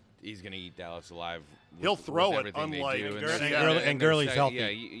going to eat Dallas alive. He'll throw with it, everything they unlike- do. And Gurley- Seattle- and their Gurley's sec- healthy. Yeah,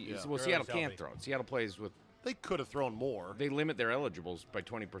 Yeah. well, Gurley's Seattle can't healthy. throw it. Seattle plays with. They could have thrown more. They limit their eligibles by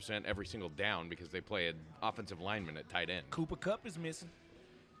 20% every single down because they play an offensive lineman at tight end. Cooper Kupp is missing.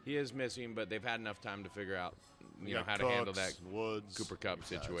 He is missing, but they've had enough time to figure out, You know, got how to handle Cooks, that Woods, Cooper Cup these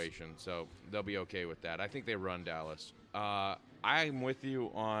guys. situation. So they'll be okay with that. I think they run Dallas. I'm with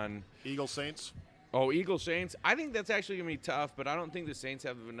you on. Eagles Saints. Oh, Eagles Saints. I think that's actually gonna be tough, but I don't think the Saints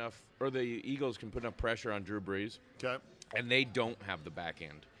have enough, or the Eagles can put enough pressure on Drew Brees. Okay. And they don't have the back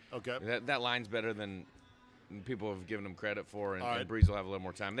end. Okay. That line's better than people have given them credit for, and, All right. and Brees will have a little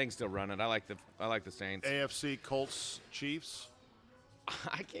more time. They can still run it. I like the Saints. AFC Colts Chiefs.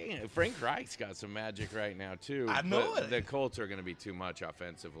 I can't. Frank Reich's got some magic right now too. I know but it. The Colts are going to be too much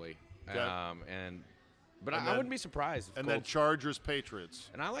offensively, Okay. But And I then- wouldn't be surprised. If And then Colts, Chargers Patriots.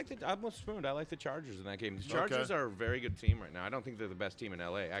 and I'm with Smoot. I like the Chargers in that game. The Chargers Okay. are a very good team right now. I don't think they're the best team in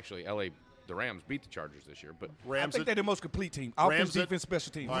LA. Actually, the Rams beat the Chargers this year, but I Rams. think at- they're the most complete team. Rams Offense, at- defense,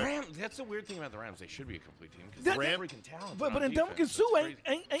 special teams. All right. Rams. That's the weird thing about the Rams. They should be a complete team because That- they're Ram- freaking talented. But on then defense. Ndamukong Suh That's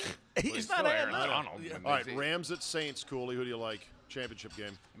ain't Well, it's he's not still adding Aaron up. Donald. Yeah. And All right, they- Rams at Saints. Cooley, who do you like? Championship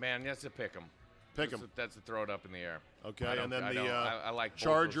game. Man, that's a pick 'em. Pick 'em. That's a throw it up in the air. Okay, I don't- and then I the don't- I like both those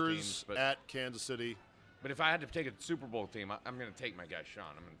Chargers teams, but- at Kansas City. But if I had to take a Super Bowl team, I'm going to take my guy Sean.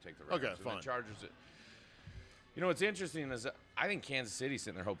 I'm going to take the Rams. Okay, And fine. The Chargers. You know what's interesting is I think Kansas City's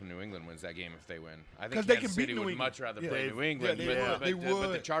sitting there hoping New England wins that game if they win. I think 'Cause they Kansas can beat City New would England. much rather Yeah. play They've- New England, yeah, but, they would. but, They but the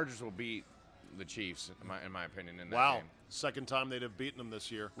would. Chargers will beat the Chiefs, in my opinion, in that Wow, game. second time they'd have beaten them this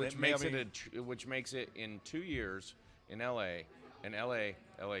year. Which That may- makes I mean- which makes it in 2 years in LA, an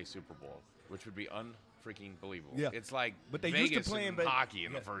LA Super Bowl, which would be unfreaking believable. Yeah. It's like But they Vegas used to playing and ba- hockey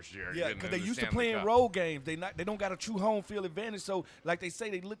in yeah. the first year. Yeah, getting because they the used to Stanley playing Cup. road games. They don't got a true home field advantage. So, like they say,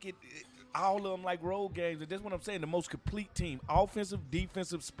 they look at all of them like road games. And that's what I'm saying. The most complete team, offensive,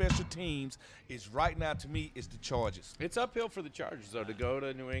 defensive, special teams, is right now to me is the Chargers. It's uphill for the Chargers, though, to go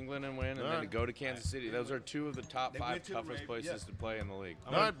to New England and win, and then to Alright. go to Kansas City. Those are two of the top They 5 went to the toughest Ravens, places yeah. to play in the league.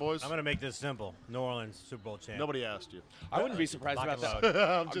 All right, boys. I'm going to make this simple. New Orleans Super Bowl champ. Nobody asked you. I wouldn't be surprised Lock about and that.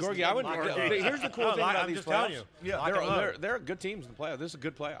 I'm just Gorgie, I wouldn't. lock it Here's the cool No, thing about I'm these just playoffs. telling you. Yeah, Lock 'em up. They're good teams in the playoffs. This is a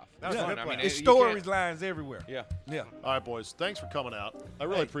good playoff. That's Yeah. a good I mean, play. It's you can't- storylines everywhere. Yeah. Yeah. All right, boys. Thanks for coming out. I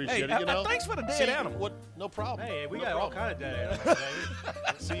really appreciate hey, it. You know, thanks for the dead See, animal. What? No problem. Hey, we No got all problem. kind of dead animals,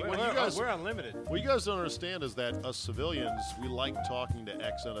 baby. See, what We're unlimited. what you guys don't understand is that us civilians, we like talking to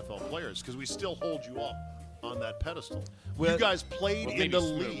ex-NFL players because we still hold you up on that pedestal. Well- you guys played Well, in maybe the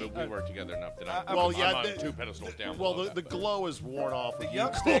Smoot, league. but we work together enough that Well, I'm yeah, on the- 2 pedestals down. Well, below the that. glow is worn off. The of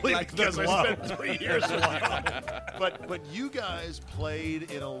young you, stick Cooley, like because the I glow. spent 3 years with you. But you guys played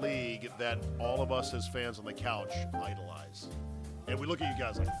in a league that all of us as fans on the couch idolize, and we look at you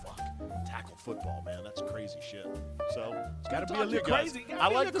guys like, fuck, tackle football, man, that's crazy shit. So it's got to be a little crazy. Gotta I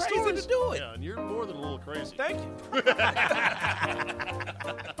be a like the little crazy stories to do it. Yeah, and you're more than a little crazy. Thank you.